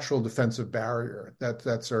natural defensive barrier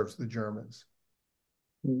that serves the Germans.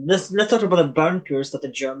 Let's talk about the bunkers that the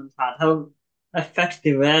Germans had. How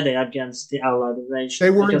effective were they against the Allied They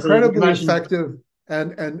invasion? were Because you incredibly mentioned, effective,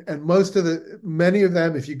 and many of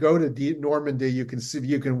them, if you go to Normandy, you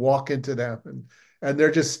can walk into them, and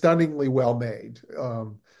they're just stunningly well made.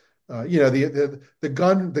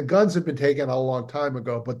 The guns have been taken a long time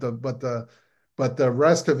ago, but the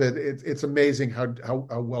rest of it's amazing how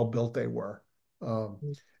well built they were. Um,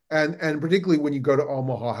 and particularly when you go to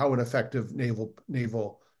Omaha, how an effective naval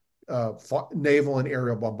and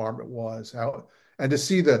aerial bombardment was. And to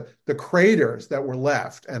see the craters that were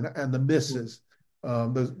left and the misses. A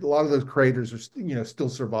lot of those craters are still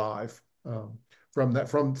survive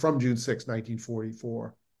from June 6,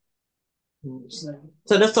 1944. so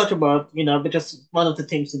let's talk about, because one of the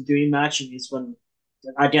things that do imagine is when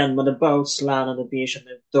the boats land on the beach and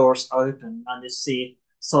the doors open and you see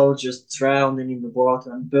soldiers drowning in the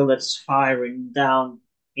water and bullets firing down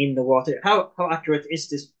in the water. How accurate is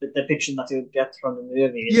this depiction that you get from the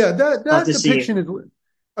movies? Yeah, that And that to see, depiction is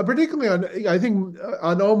particularly on. I think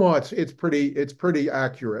on Omaha, it's pretty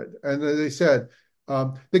accurate. And as I said,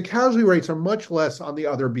 the casualty rates are much less on the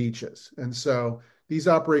other beaches, and so these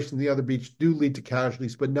operations on the other beach do lead to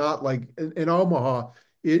casualties, but not like in Omaha.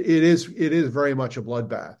 It is very much a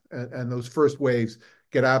bloodbath, and those first waves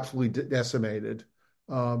get absolutely decimated.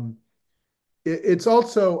 Um, it's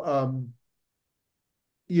also. And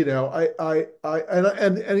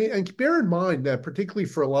bear in mind that particularly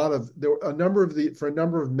for a number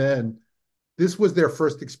of men, this was their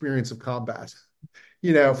first experience of combat.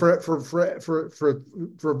 For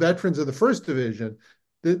veterans of the First Division,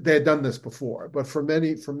 they had done this before, but for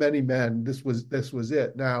many men, this was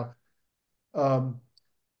it. Now,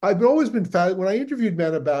 I've always been when I interviewed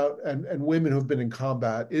men about and women who've been in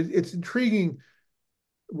combat, it's intriguing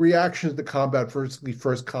reactions to combat,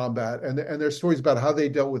 first combat, and there's stories about how they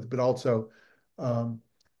dealt with, but also,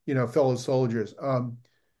 fellow soldiers.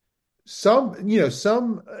 Some,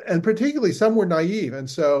 and particularly some were naive, and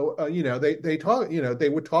so they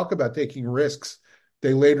would talk about taking risks.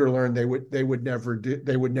 They later learned they would never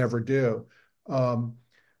do. And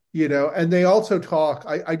they also talk.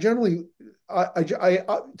 I generally.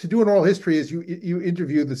 To do an oral history is you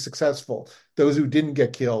interview the successful, those who didn't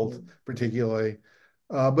get killed, particularly.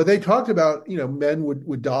 But they talked about, men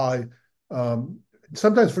would die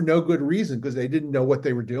sometimes for no good reason because they didn't know what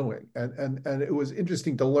they were doing. And it was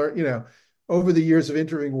interesting to learn, over the years of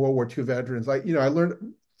interviewing World War II veterans, I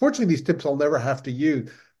learned, fortunately, these tips I'll never have to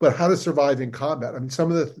use, but how to survive in combat. I mean,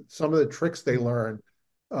 some of the tricks they learned,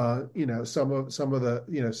 I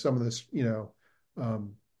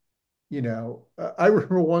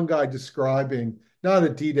remember one guy describing, not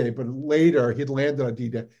at D-Day, but later he'd landed on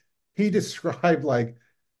D-Day. He described like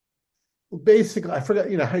basically, I forgot,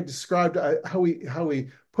 I described how he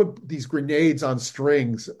put these grenades on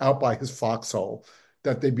strings out by his foxhole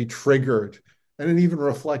that they'd be triggered. And it even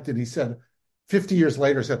reflected, he said, 50 years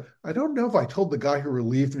later, said, I don't know if I told the guy who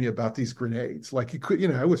relieved me about these grenades. Like he could,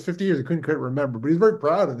 it was 50 years, he couldn't remember, but he's very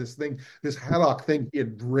proud of this thing, this haddock thing he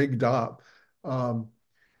had rigged up. There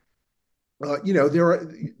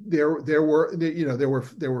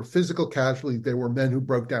were physical casualties. There were men who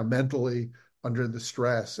broke down mentally under the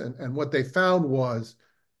stress, and what they found was,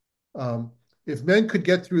 if men could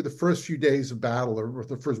get through the first few days of battle or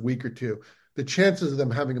the first week or two, the chances of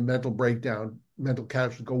them having a mental breakdown, mental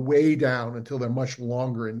casualty, go way down until they're much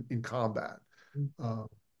longer in combat.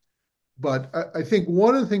 But I think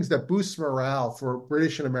one of the things that boosts morale for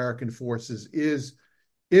British and American forces is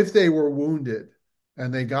if they were wounded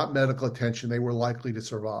and they got medical attention, they were likely to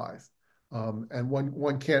survive. And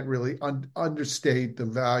one can't really understate the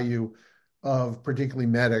value of particularly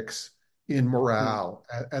medics in morale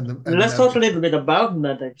and the Let's talk a medical. little bit about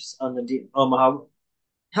medics on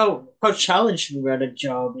how challenging were the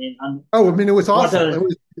job in and Oh, I mean, it was what awful. are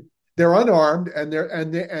They're unarmed and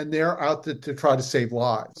they're out to try to save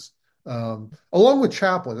lives. Along with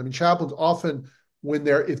chaplains. I mean, chaplains often, when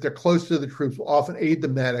if they're close to the troops, will often aid the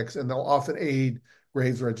medics and they'll often aid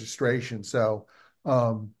graves registration. So,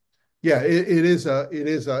 yeah,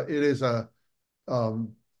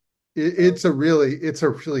 um, it's a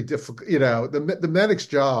really difficult. The medic's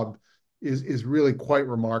job is really quite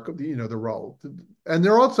remarkable. The role, and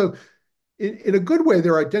they're also in a good way,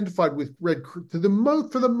 they're identified with for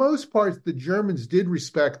the most part, the Germans did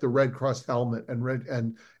respect the Red Cross helmet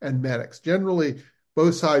and medics. Generally,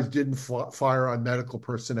 both sides didn't fire on medical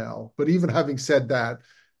personnel. But even having said that,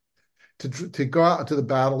 to go out to the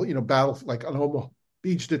battle, battle like on Omaha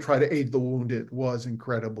Beach to try to aid the wounded was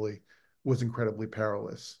incredibly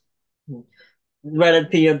perilous. were the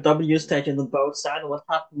POWs taken on both sides? What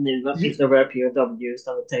happened if there were POWs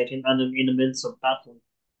that were taken and in the midst of battle?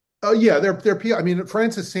 Oh yeah, I mean,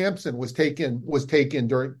 Francis Sampson was taken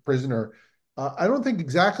during prisoner. I don't think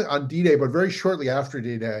exactly on D-Day, but very shortly after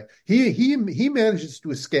D-Day, he manages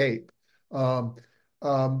to escape. Um,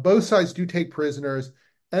 both sides do take prisoners,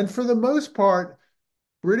 and for the most part,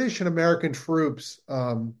 British and American troops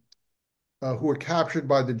who were captured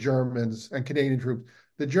by the Germans and Canadian troops,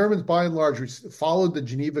 the Germans by and large followed the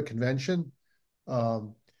Geneva Convention,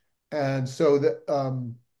 um, and so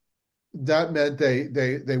that meant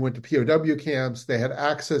they went to POW camps. They had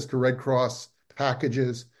access to Red Cross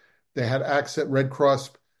packages. They had access. Red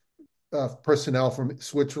Cross personnel from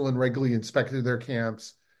Switzerland regularly inspected their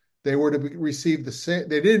camps. They were to receive the same.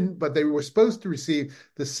 They didn't, but they were supposed to receive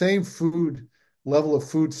the same level of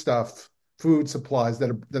food supplies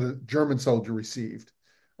that a German soldier received,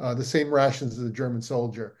 the same rations as a German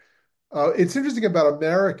soldier. It's interesting about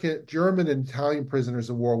American, German, and Italian prisoners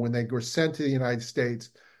of war when they were sent to the United States.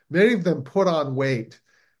 Many of them put on weight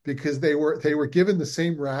because they were given the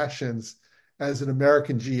same rations as an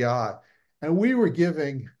American GI, and we were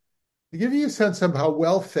to give you a sense of how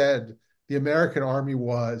well fed the American Army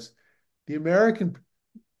was. The American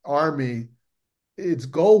Army, its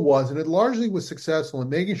goal was, and it largely was successful in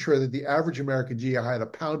making sure that the average American GI had a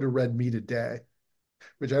pound of red meat a day,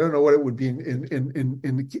 which I don't know what it would be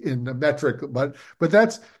in a metric, but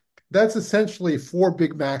that's essentially 4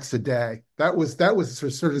 Big Macs a day. That was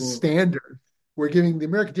sort of standard. We're giving the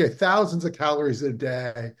American GI thousands of calories a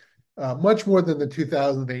day, much more than the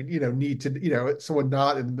 2,000 they need to someone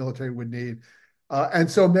not in the military would need. And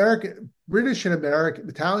so British and American,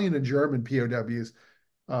 Italian and German POWs.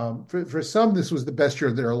 For some, this was the best year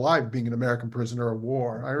of their life, being an American prisoner of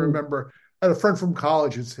war. I remember I had a friend from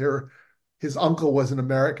college who's here. His uncle was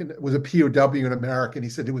was a POW in America, and he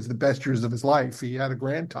said it was the best years of his life. He had a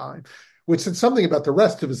grand time, which said something about the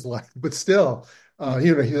rest of his life, but still,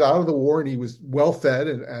 he's out of the war and he was well fed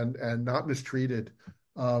and not mistreated.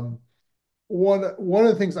 Um, one of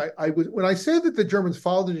the things when I say that the Germans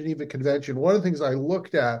followed the Geneva Convention, one of the things I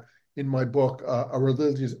looked at in my book, A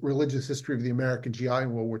Religious History of the American GI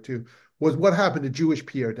in World War II, was what happened to Jewish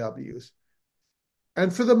POWs.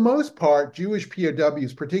 And for the most part, Jewish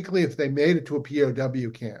POWs, particularly if they made it to a POW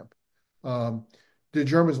camp, um, the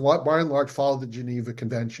Germans, by and large, followed the Geneva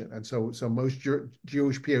Convention. And so most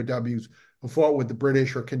Jewish POWs who fought with the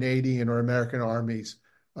British or Canadian or American armies,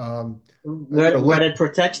 were they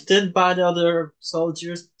protected by the other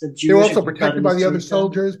soldiers, the they were Jewish also protected by Italians the other treated them?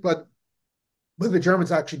 soldiers, but the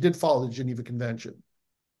Germans actually did follow the Geneva Convention.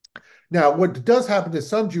 Now, what does happen to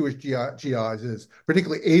some Jewish GIs is,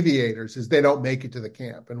 particularly aviators, is they don't make it to the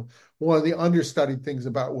camp. And one of the understudied things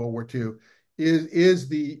about World War II is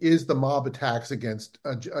the mob attacks against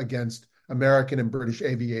American and British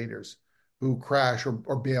aviators who crash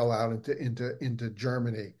or bail out into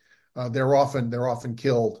Germany. They're often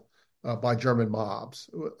killed by German mobs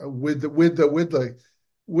with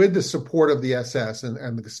the support of the SS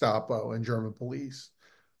and the Gestapo and German police.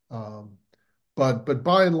 Um, but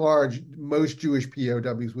by and large, most Jewish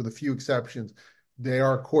POWs, with a few exceptions, they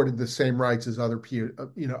are accorded the same rights as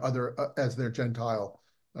as their Gentile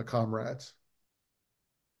comrades.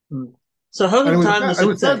 Mm. So how And long time does it it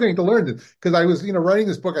was take? fascinating to learn this because I was writing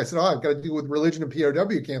this book. I said, "Oh, I've got to deal with religion and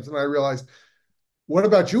POW camps," and I realized what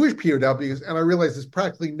about Jewish POWs? And I realized there's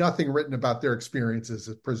practically nothing written about their experiences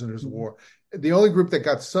as prisoners of war. The only group that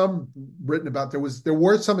got some written about, there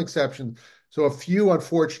were some exceptions. So a few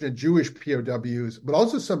unfortunate Jewish POWs, but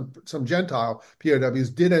also some Gentile POWs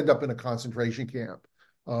did end up in a concentration camp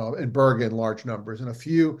in Bergen in large numbers, and a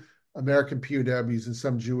few American POWs and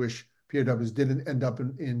some Jewish POWs didn't end up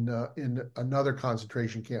in another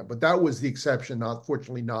concentration camp. But that was the exception, not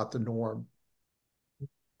fortunately not the norm.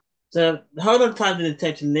 So how long time did it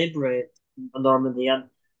take to liberate Normandy? And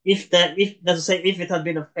if let's say if it had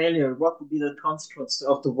been a failure, what would be the consequence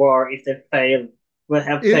of the war if they failed, would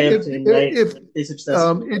have failed to invade the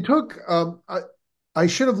successful? It took I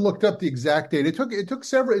should have looked up the exact date. It took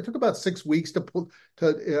about 6 weeks to pull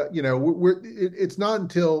to it's not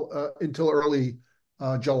until early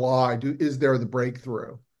July is there the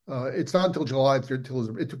breakthrough. It's not until July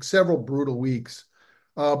until it took several brutal weeks.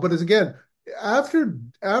 But as again, after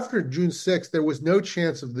June 6th, there was no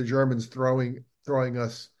chance of the Germans throwing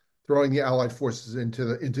the Allied forces into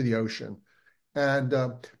the ocean. And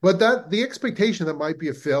but the expectation that might be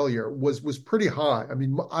a failure was pretty high. I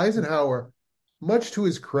mean, Eisenhower, much to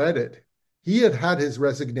his credit, he had his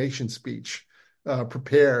resignation speech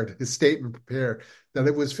prepared, his statement prepared, that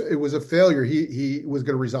it was a failure. He was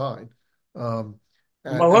going to resign. But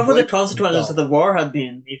what would the consequences of the war have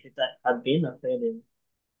been if it had been a failure?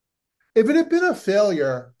 If it had been a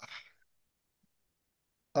failure,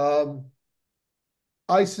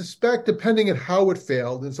 I suspect, depending on how it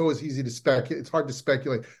failed, it's always easy to speculate. It's hard to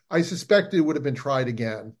speculate. I suspect it would have been tried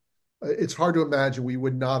again. It's hard to imagine we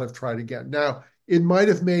would not have tried again. Now, it might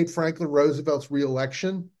have made Franklin Roosevelt's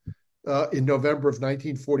reelection in November of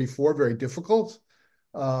 1944 very difficult.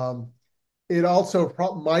 It also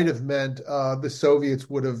might have meant the Soviets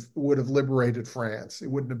would have liberated France.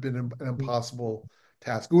 It wouldn't have been an impossible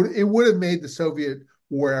task. It would have made the Soviet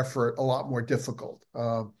war effort a lot more difficult.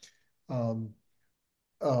 But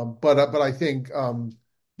I think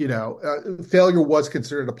failure was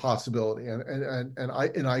considered a possibility,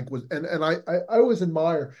 and Ike was, and I always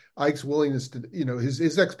admire Ike's willingness to,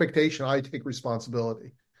 his expectation. I take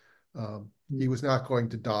responsibility. He was not going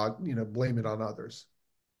to blame it on others.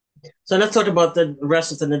 So let's talk about the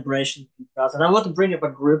rest of the liberation process. And I want to bring up a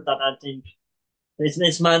group that I think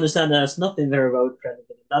it's my understanding that has not been very well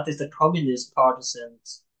credited. That is the communist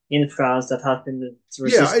partisans in France that have been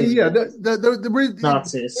resisting the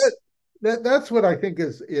Nazis. That's what I think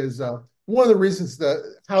is one of the reasons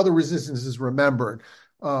how the resistance is remembered.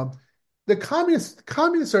 The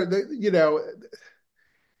communists are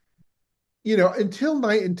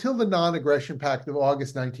until the Non-Aggression Pact of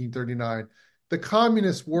August 1939, the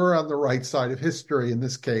communists were on the right side of history in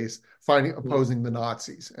this case, opposing the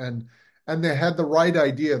Nazis, and they had the right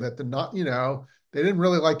idea that they didn't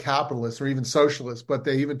really like capitalists or even socialists, but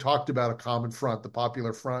they even talked about a common front, the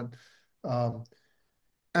Popular Front.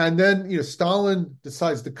 And then Stalin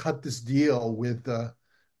decides to cut this deal with the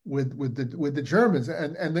Germans,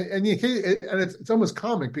 and it's almost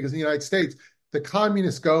comic because in the United States, the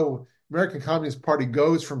American Communist Party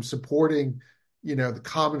goes from supporting the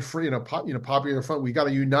common front, Popular Front, we got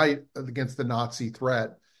to unite against the Nazi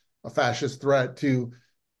threat, a fascist threat, to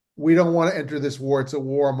we don't want to enter this war. It's a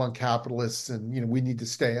war among capitalists, and we need to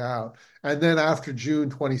stay out. And then after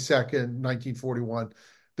June 22nd, 1941,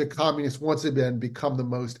 the communists once again become the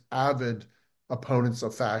most avid opponents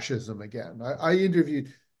of fascism again. I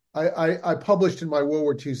published in my World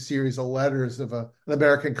War II series letters of an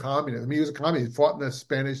American communist. I mean, he was a communist. He fought in the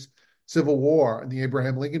Spanish Civil War in the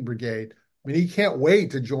Abraham Lincoln Brigade. I mean, he can't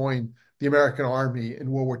wait to join the American army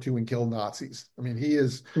in World War II and kill Nazis. I mean,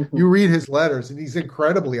 you read his letters and he's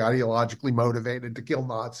incredibly ideologically motivated to kill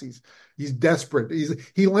Nazis. He's desperate.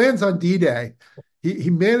 He lands on D-Day.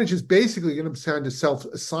 He manages basically to get himself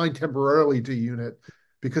assigned temporarily to a unit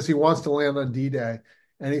because he wants to land on D-Day.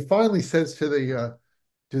 And he finally says to the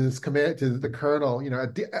colonel,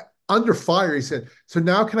 under fire, he said, "So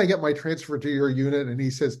now can I get my transfer to your unit?" And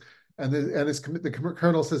he says, the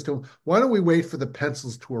colonel says to him, "Why don't we wait for the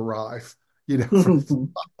pencils to arrive, for the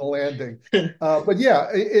landing?" But yeah,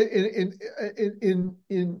 in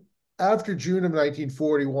after June of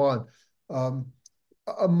 1941,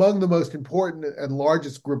 among the most important and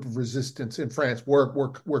largest group of resistance in France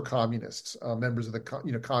were communists, members of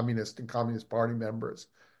the communist and Communist Party members.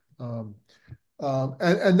 And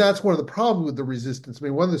that's one of the problems with the resistance. I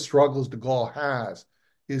mean, one of the struggles de Gaulle has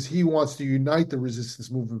is he wants to unite the resistance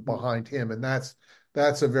movement behind him, and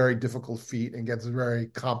that's a very difficult feat and gets very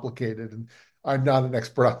complicated. And I'm not an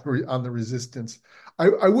expert on the resistance.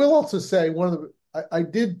 I will also say I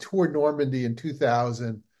did tour Normandy in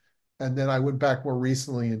 2000, and then I went back more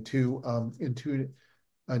recently in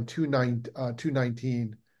in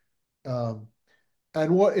 219. Um,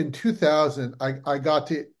 and what in 2000,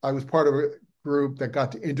 I was part of a group that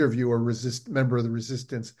got to interview a member of the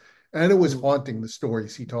resistance, and it was Mm, haunting, the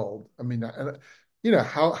stories he told. I mean, and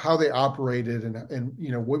how they operated, and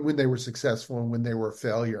when they were successful and when they were a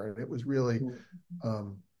failure, and it was really, mm,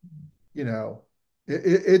 um, you know,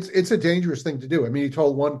 it's a dangerous thing to do. I mean, he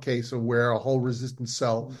told one case of where a whole resistance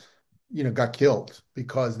cell, mm. got killed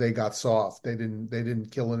because they got soft. They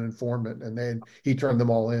didn't kill an informant, and then he turned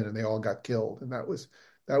them all in, and they all got killed. And that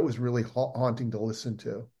was really haunting to listen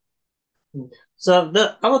to. So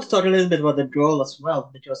I want to talk a little bit about the role as well,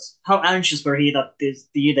 because how anxious were he that this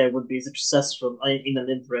D-Day would be successful in an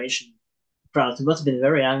liberation front? He must have been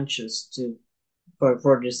very anxious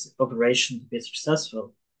for this operation to be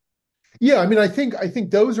successful. Yeah, I mean, I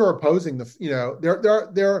think those are opposing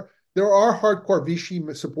there are hardcore Vichy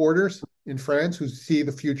supporters in France who see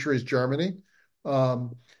the future as Germany.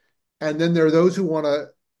 Um, And then there are those who want to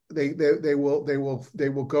they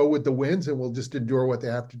will go with the winds and will just endure what they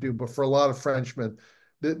have to do. But for a lot of Frenchmen,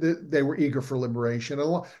 they were eager for liberation.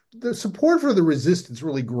 And the support for the resistance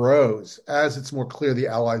really grows as it's more clear the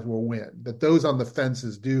Allies will win. That those on the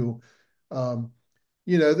fences do, um,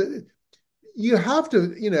 you know, you have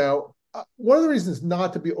to, one of the reasons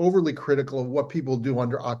not to be overly critical of what people do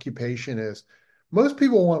under occupation is most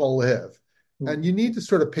people want to live. And you need to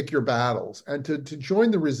sort of pick your battles. And to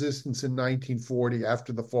join the resistance in 1940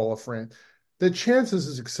 after the fall of France, the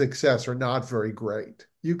chances of success are not very great.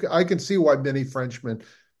 I can see why many Frenchmen,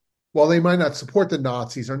 while they might not support the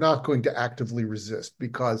Nazis, are not going to actively resist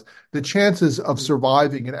because the chances of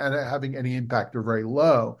surviving and having any impact are very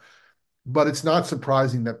low. But it's not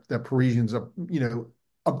surprising that Parisians are,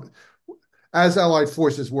 uh, as Allied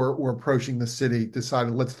forces were approaching the city,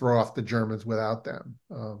 decided let's throw off the Germans without them.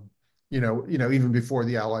 Even before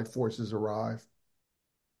the Allied forces arrive.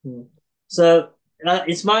 Mm. So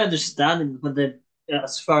it's my understanding that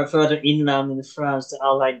as far further inland in France, the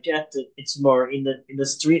Allied jet, it's more in the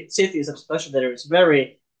street cities, especially there is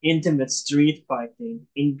very intimate street fighting,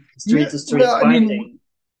 in street Yeah, to street well, I mean,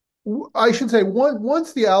 fighting. I should say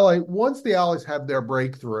once the Allies have their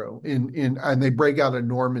breakthrough in and they break out in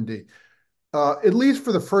Normandy, at least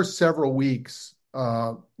for the first several weeks,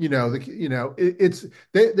 there's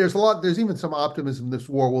even some optimism this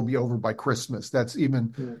war will be over by Christmas. That's even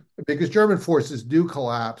Mm, because German forces do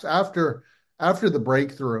collapse after the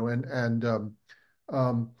breakthrough,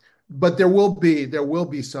 um, but there will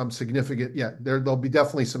be some significant, yeah, there'll be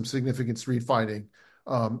definitely some significant street fighting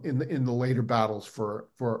in the later battles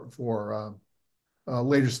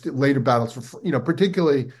later battles for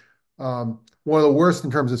particularly, one of the worst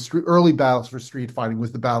in terms of early battles for street fighting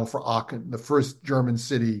was the battle for Aachen, the first German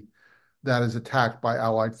city that is attacked by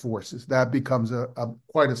Allied forces. That becomes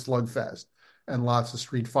quite a slugfest and lots of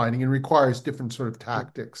street fighting and requires different sort of mm.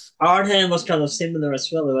 tactics. Arnhem was kind of similar as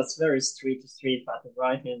well. It was very street to street fighting,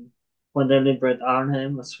 right? And when they liberate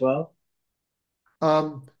Arnhem as well.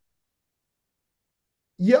 Um,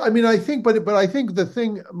 yeah, I mean, I think the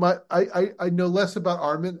thing I know less about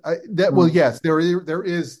Armin. Well, Mm, yes,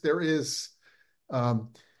 there is. Um,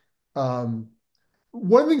 um,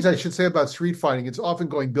 One of the things I should say about street fighting, it's often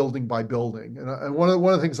going building by building. And one of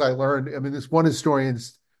the things I learned, I mean, this one historian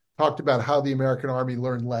talked about how the American Army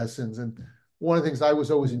learned lessons. And one of the things I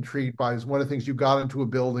was always mm, intrigued by is one of the things you got into a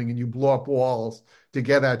building and you blow up walls to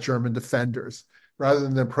get at German defenders rather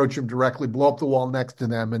than approach them directly, blow up the wall next to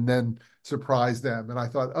them and then surprise them. And I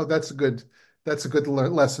thought, oh, that's a good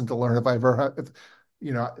lesson to learn if I ever have,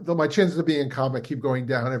 though my chances of being in combat keep going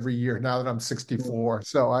down every year now that I'm mm, 64.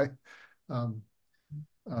 Um,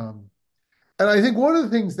 um, and I think one of the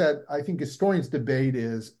things that I think historians debate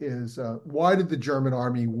is why did the German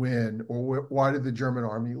army win or why did the German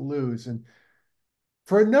army lose? And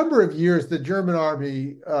for a number of years, the German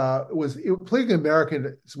army politically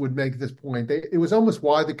Americans would make this point. It was almost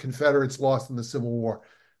why the Confederates lost in the Civil War.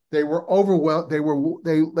 They were overwhelmed. They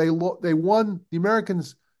won.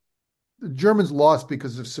 The Germans lost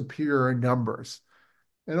because of superior numbers.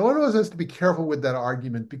 And one of us has to be careful with that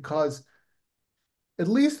argument because at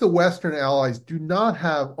least the Western allies do not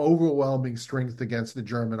have overwhelming strength against the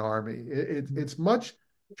German army. It's much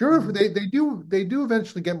German. They do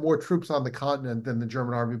eventually get more troops on the continent than the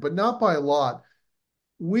German army, but not by a lot.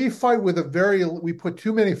 We put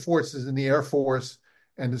too many forces in the air force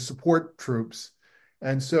and to support troops,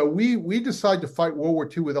 and so we decide to fight World War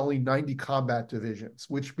II with only 90 combat divisions,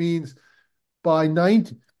 which means by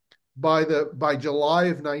 90, by July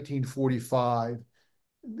of 1945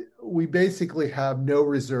 we basically have no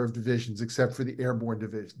reserve divisions except for the airborne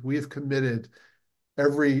division. We have committed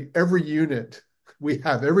every unit we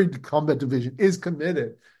have. Every combat division is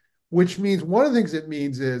committed, which means one of the things it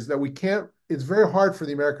means is that we can't, it's very hard for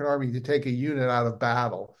the American Army to take a unit out of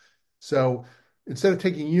battle. So instead of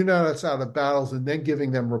taking units out of battles and then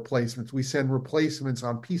giving them replacements, we send replacements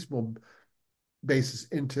on piecemeal basis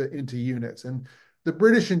into units. And the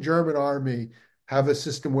British and German army have a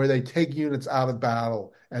system where they take units out of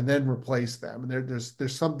battle and then replace them. And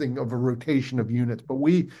there's something of a rotation of units, but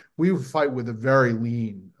we fight with a very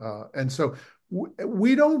lean, and so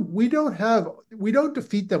we don't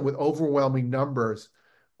defeat them with overwhelming numbers.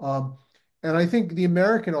 And I think the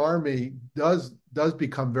American army does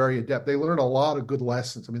become very adept. They learn a lot of good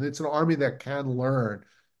lessons. I mean, it's an army that can learn,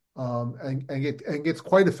 and gets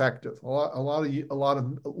quite effective. A lot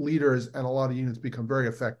of leaders and a lot of units become very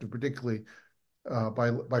effective, particularly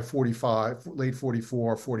by 45, late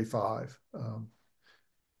 44, 45.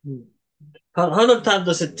 How long time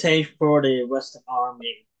does it take for the Western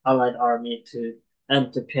Army, Allied Army, to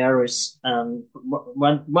enter Paris? And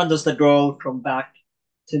when does the Gaulle come back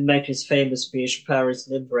to make his famous speech, "Paris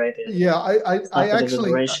liberated"? Yeah, I After the actually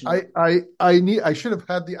liberation. I should have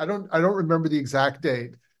had I don't remember the exact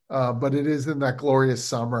date, but it is in that glorious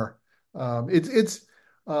summer. It's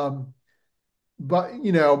But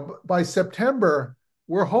by September,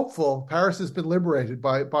 we're hopeful. Paris has been liberated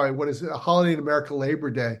by what is a holiday in America, Labor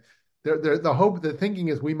Day. The thinking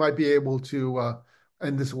is we might be able to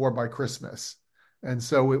end this war by Christmas, and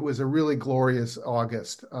so it was a really glorious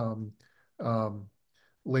August,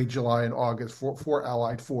 late July and August for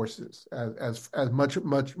Allied forces as much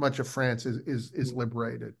of France is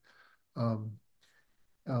liberated. Um,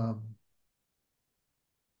 um,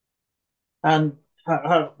 And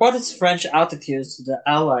what is French attitude to the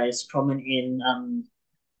Allies coming in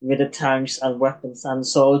with the tanks and weapons and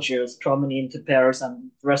soldiers coming into Paris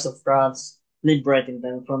and the rest of France, liberating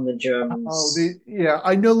them from the Germans? yeah,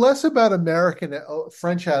 I know less about American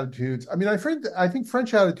French attitudes. I mean, I think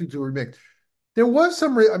French attitudes were mixed. There was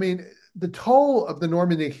I mean, the toll of the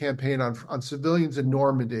Normandy campaign on civilians in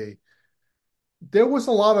Normandy, there was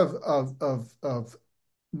a lot of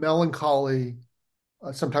melancholy,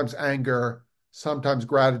 sometimes anger, sometimes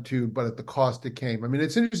gratitude, but at the cost it came. I mean,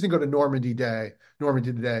 it's interesting to go to Normandy today,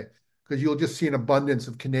 because you'll just see an abundance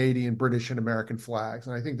of Canadian, British, and American flags.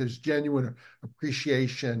 And I think there's genuine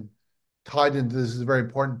appreciation tied into this is a very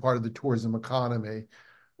important part of the tourism economy.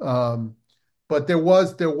 Um, but there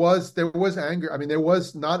was anger. I mean, there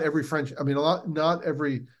was not every French. I mean, not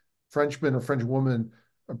every Frenchman or French woman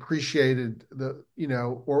appreciated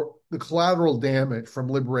or the collateral damage from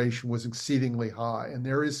liberation was exceedingly high, and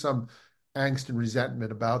there is some angst and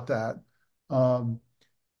resentment about that. Um,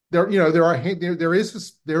 there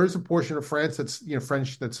is a portion of France that's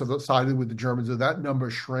French that's sided with the Germans, so that number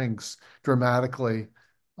shrinks dramatically.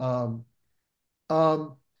 Um,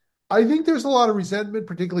 um, I think there's a lot of resentment,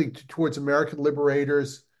 particularly towards American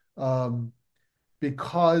liberators, um,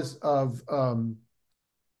 because of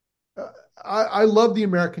I love the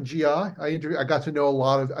American GI. I got to know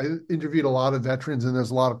I interviewed a lot of veterans, and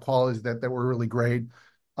there's a lot of qualities that were really great.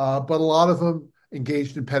 But a lot of them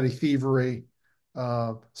engaged in petty thievery,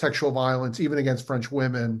 sexual violence, even against French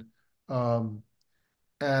women, um,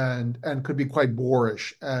 and could be quite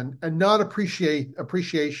boorish and not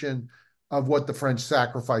appreciation of what the French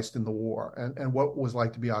sacrificed in the war and what it was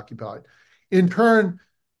like to be occupied. In turn,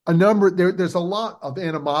 there's a lot of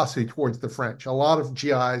animosity towards the French. A lot of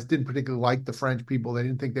GIs didn't particularly like the French people. They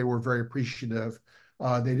didn't think they were very appreciative.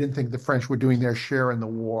 They didn't think the French were doing their share in the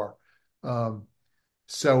war. Um,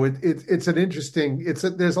 so it's an interesting.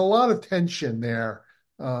 There's a lot of tension there.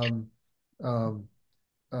 Um, um,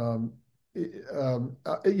 um, a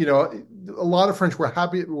lot of French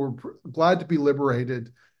were glad to be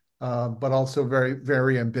liberated, but also very,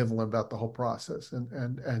 very ambivalent about the whole process.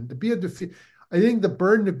 And to be a defeat, I think the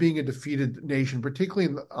burden of being a defeated nation,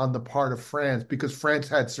 particularly on the part of France, because France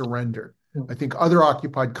had surrendered. I think other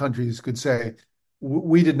occupied countries could say,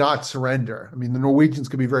 we did not surrender. I mean, the Norwegians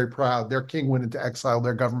could be very proud. Their king went into exile.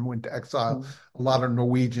 Their government went into exile. A lot of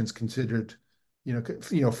Norwegians considered,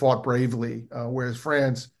 fought bravely, whereas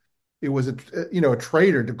France, it was a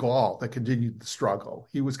traitor to Gaul that continued the struggle.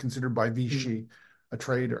 He was considered by Vichy a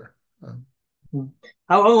traitor.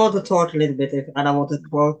 I want to talk a little bit, and I want to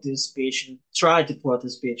quote this speech and try to quote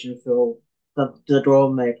this speech in full that the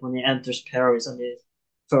Gaulle made when he enters Paris on his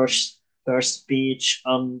first speech. I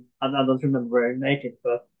don't remember where he made it,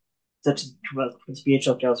 but such a speech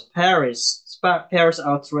of just Paris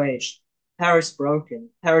outraged, Paris broken,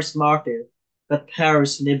 Paris martyred, but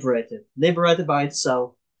Paris liberated by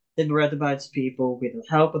itself, liberated by its people, with the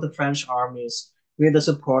help of the French armies, with the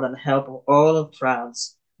support and help of all of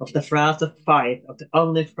France, of the France that fight, of the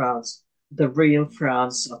only France, the real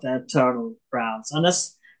France of the eternal France. And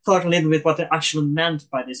let's talk a little bit what they actually meant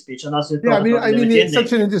by this speech. And as we Yeah, talked about in the it's such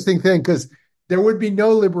beginning, an interesting thing because there would be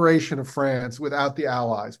no liberation of France without the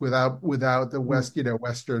Allies, without the mm, West,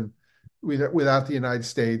 Western, without the United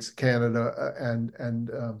States, Canada,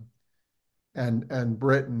 and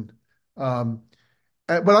Britain. Um,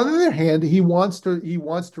 but on the other hand, he wants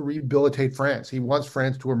to rehabilitate France. He wants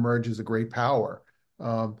France to emerge as a great power.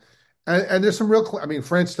 Um, and there's some real. I mean,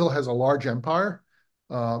 France still has a large empire.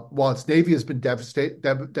 While its navy has been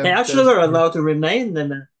they actually were devastated. allowed to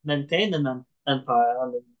maintain the empire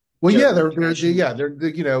under Well, yeah, German occupation.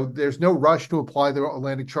 there's no rush to apply the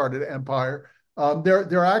Atlantic Charter to empire.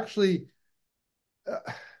 They're actually uh,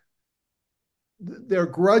 they're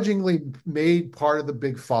grudgingly made part of the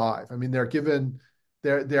Big Five. I mean, they're given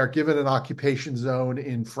an occupation zone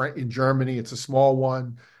in Germany. It's a small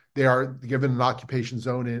one. They are given an occupation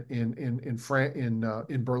zone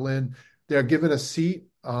in Berlin. They're given a seat,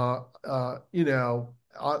 on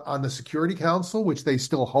the Security Council, which they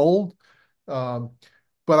still hold. Um,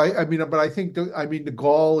 but I think De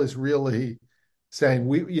Gaulle is really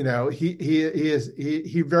saying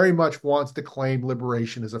he very much wants to claim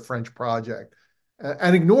liberation as a French project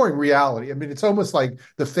and ignoring reality. I mean, it's almost like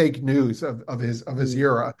the fake news of his Mm,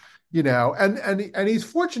 era, and he's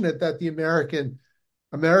fortunate that the American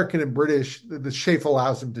and British the SHAEF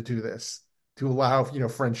allows him to do this, to allow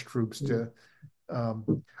French troops mm. to.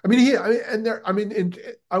 I mean, he I mean, and there. I mean,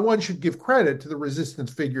 I one should give credit to the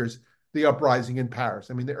resistance figures, the uprising in Paris.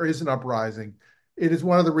 I mean, there is an uprising. It is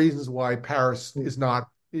one of the reasons why Paris is not,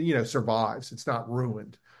 survives. It's not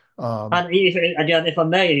ruined. Um, And again, if I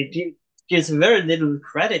may, it gives very little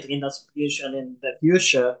credit in that speech and in the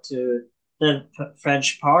future to the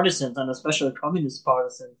French partisans and especially communist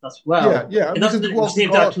partisans as yeah, well. yeah, It because doesn't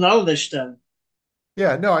seem to acknowledge them.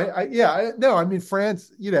 yeah, no, no, I mean, France,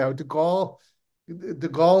 De Gaulle,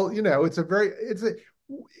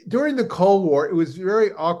 during the Cold War, it was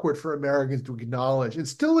very awkward for Americans to acknowledge, and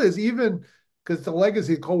still is, even because the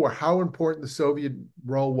legacy of the Cold War, how important the Soviet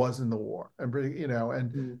role was in the war,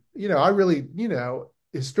 Mm, I really,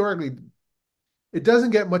 historically, it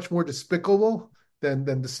doesn't get much more despicable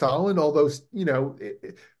than the Stalin. Although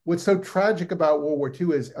what's so tragic about World War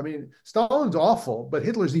II is, I mean, Stalin's awful, but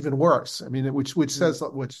Hitler's even worse. I mean, mm.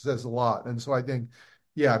 which says a lot. And so I think,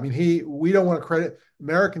 yeah, I mean, we don't want to credit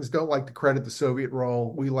Americans don't like to credit the Soviet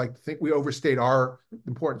role. We like to think we overstate our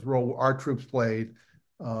important role our troops played.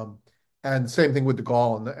 Um, and same thing with de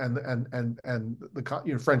Gaulle and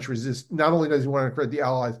the French resist. Not only does he want to credit the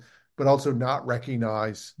Allies, but also not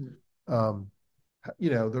recognize um,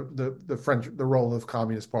 the role of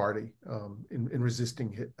Communist Party in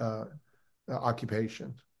resisting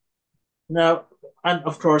occupation. Now, and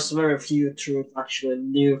of course, very few troops actually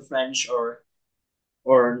knew French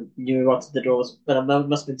or knew what the rules, but it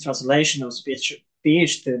must be translation of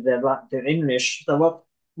speech to to English. So what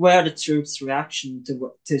were the troops' reaction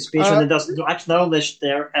to speech when Uh, it doesn't acknowledge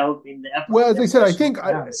their help in well, the as I said, I operation of think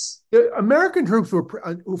France? the American troops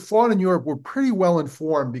who fought in Europe were pretty well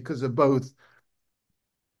informed because of both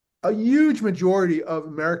a huge majority of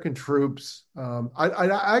American troops.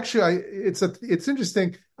 It's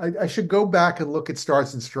interesting. I should go back and look at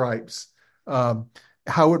Stars and Stripes, um,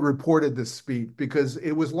 how it reported this speech, because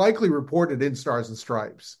it was likely reported in Stars and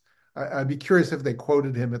Stripes. I'd be curious if they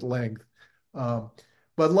quoted him at length. Um,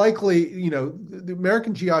 but likely, the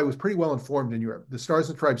American GI was pretty well informed in Europe. The Stars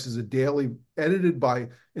and Stripes is a daily edited by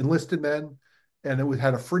enlisted men, and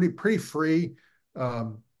had a pretty free.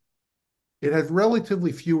 Um, it had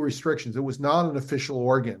relatively few restrictions. It was not an official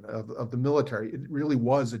organ of the military. It really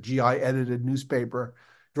was a GI edited newspaper.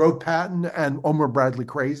 Drove Patton and Omar Bradley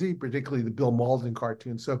crazy, particularly the Bill Malden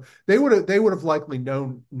cartoon. So they would have likely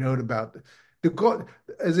known about the.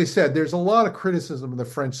 As I said, there's a lot of criticism of the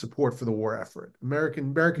French support for the war effort.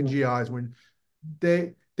 American GIs, when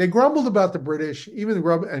they grumbled about the British,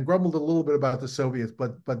 and grumbled a little bit about the Soviets,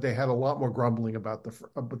 but they had a lot more grumbling about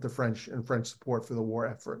the French and French support for the war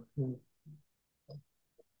effort.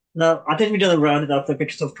 No, I think we're gonna round it up there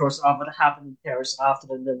because, of course, what happened in Paris after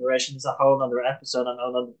the liberation is a whole other episode and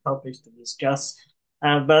another topics to discuss.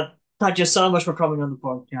 But thank you so much for coming on the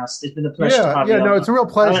podcast. It's been a pleasure to Yeah, have yeah, you no, on. it's a real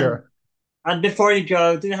pleasure. And before you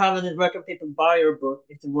go, do you have any where can people buy your book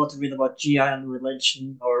if they want to read about GI and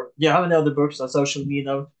religion, or do you have any other books on social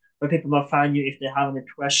media where people might find you if they have any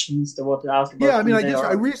questions they want to ask Yeah, about I mean, who they I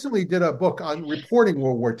are? recently did a book on reporting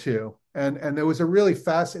World War II, and there was a really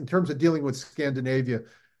fast in terms of dealing with Scandinavia.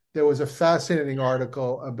 There was a fascinating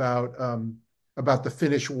article about the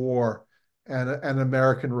Finnish War, and an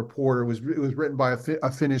American reporter it was written by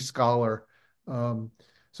a Finnish scholar. Um,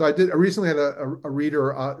 So I recently had a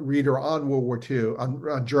reader on World War II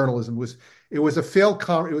on journalism. It was a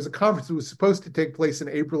conference that was supposed to take place in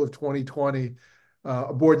April of 2020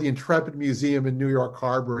 aboard the Intrepid Museum in New York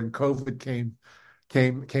Harbor, and COVID came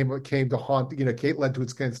to haunt. Led to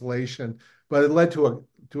its cancellation, but it led to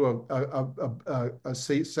a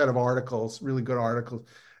set of articles, really good articles.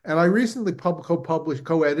 And I recently published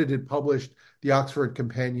the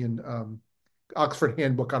Oxford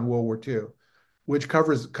Handbook on World War II, which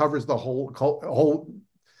covers the whole.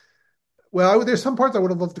 Well, there's some parts I would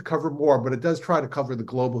have loved to cover more, but it does try to cover the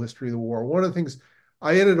global history of the war. One of the things,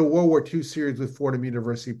 I edited a World War II series with Fordham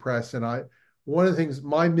University Press, and one of the things,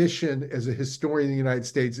 my mission as a historian in the United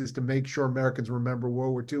States is to make sure Americans remember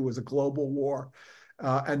World War II was a global war,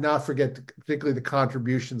 and not forget particularly the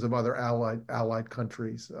contributions of other allied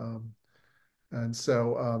countries. And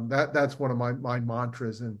so that's one of my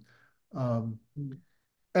mantras. And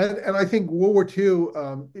I think World War II,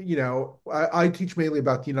 I teach mainly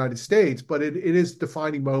about the United States, but it is a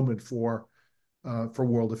defining moment for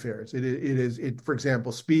world affairs. It, for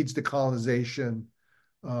example, speeds decolonization.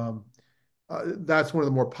 That's one of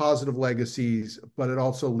the more positive legacies, but it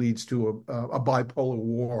also leads to a bipolar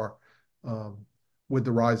war with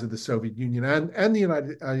the rise of the Soviet Union and the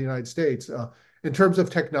United States. In terms of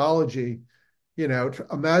technology,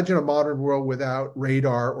 imagine a modern world without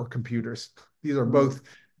radar or computers. These are both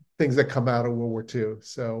things that come out of World War II.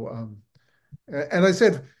 So, and I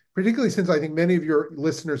said, particularly since I think many of your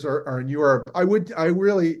listeners are in Europe, I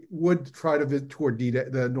really would try to visit toward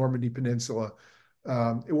the Normandy Peninsula.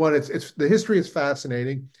 The history is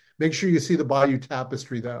fascinating. Make sure you see the Bayeux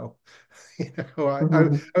Tapestry, though. I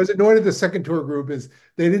was annoyed at the second tour group is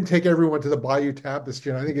they didn't take everyone to the Bayeux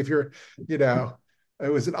Tapestry. And I think if you're,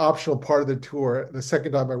 it was an optional part of the tour. The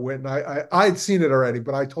second time I went, and I'd seen it already,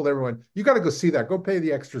 but I told everyone, you got to go see that. Go pay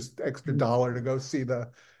the extra $1 to go see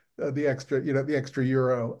the extra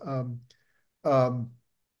euro.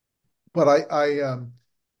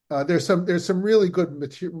 But there's some really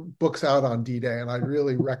good books out on D-Day, and I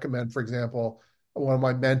really recommend, for example, one of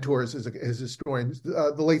my mentors is a historian,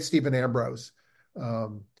 the late Stephen Ambrose.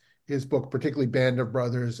 His book, particularly Band of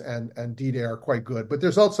Brothers and D-Day, are quite good. But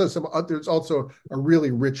there's also a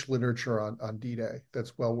really rich literature on D-Day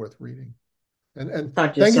that's well worth reading. And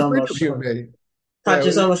thank you so much for me. Thank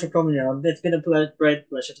you so much for coming on. It's been a great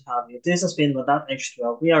pleasure to have you. This has been Without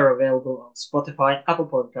Extra. We are available on Spotify, Apple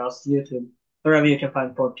Podcasts, YouTube, wherever you can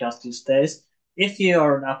find podcasts these days. If you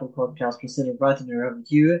are an Apple Podcast, consider writing a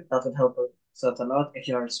review. That would help us a lot. If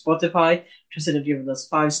you are on Spotify, consider giving us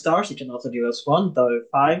 5 stars. You can also give us 1, though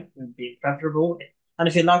 5 would be preferable. And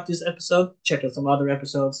if you like this episode, check out some other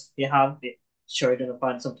episodes we have. Be sure you're going to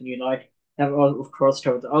find something you like. And we'll, of course,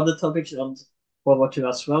 cover the other topics on World War II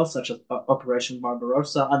as well, such as Operation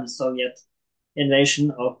Barbarossa and the Soviet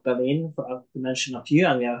invasion of Berlin, to mention a few,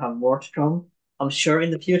 and we have more to come, I'm sure,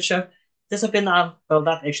 in the future. This has been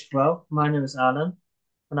That Extra. My name is Alan,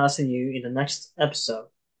 and I'll see you in the next episode.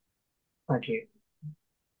 Thank you.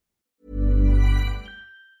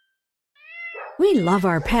 We love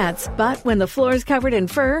our pets, but when the floor's covered in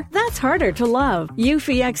fur, that's harder to love.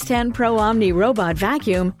 Eufy X10 Pro Omni Robot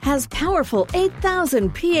Vacuum has powerful 8,000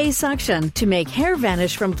 PA suction to make hair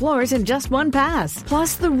vanish from floors in just one pass.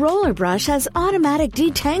 Plus, the roller brush has automatic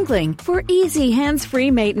detangling for easy hands-free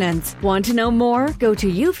maintenance. Want to know more? Go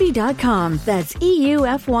to eufy.com, that's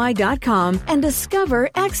EUFY.com, and discover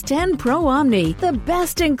X10 Pro Omni, the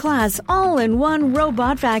best-in-class all-in-one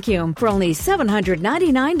robot vacuum for only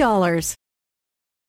 $799.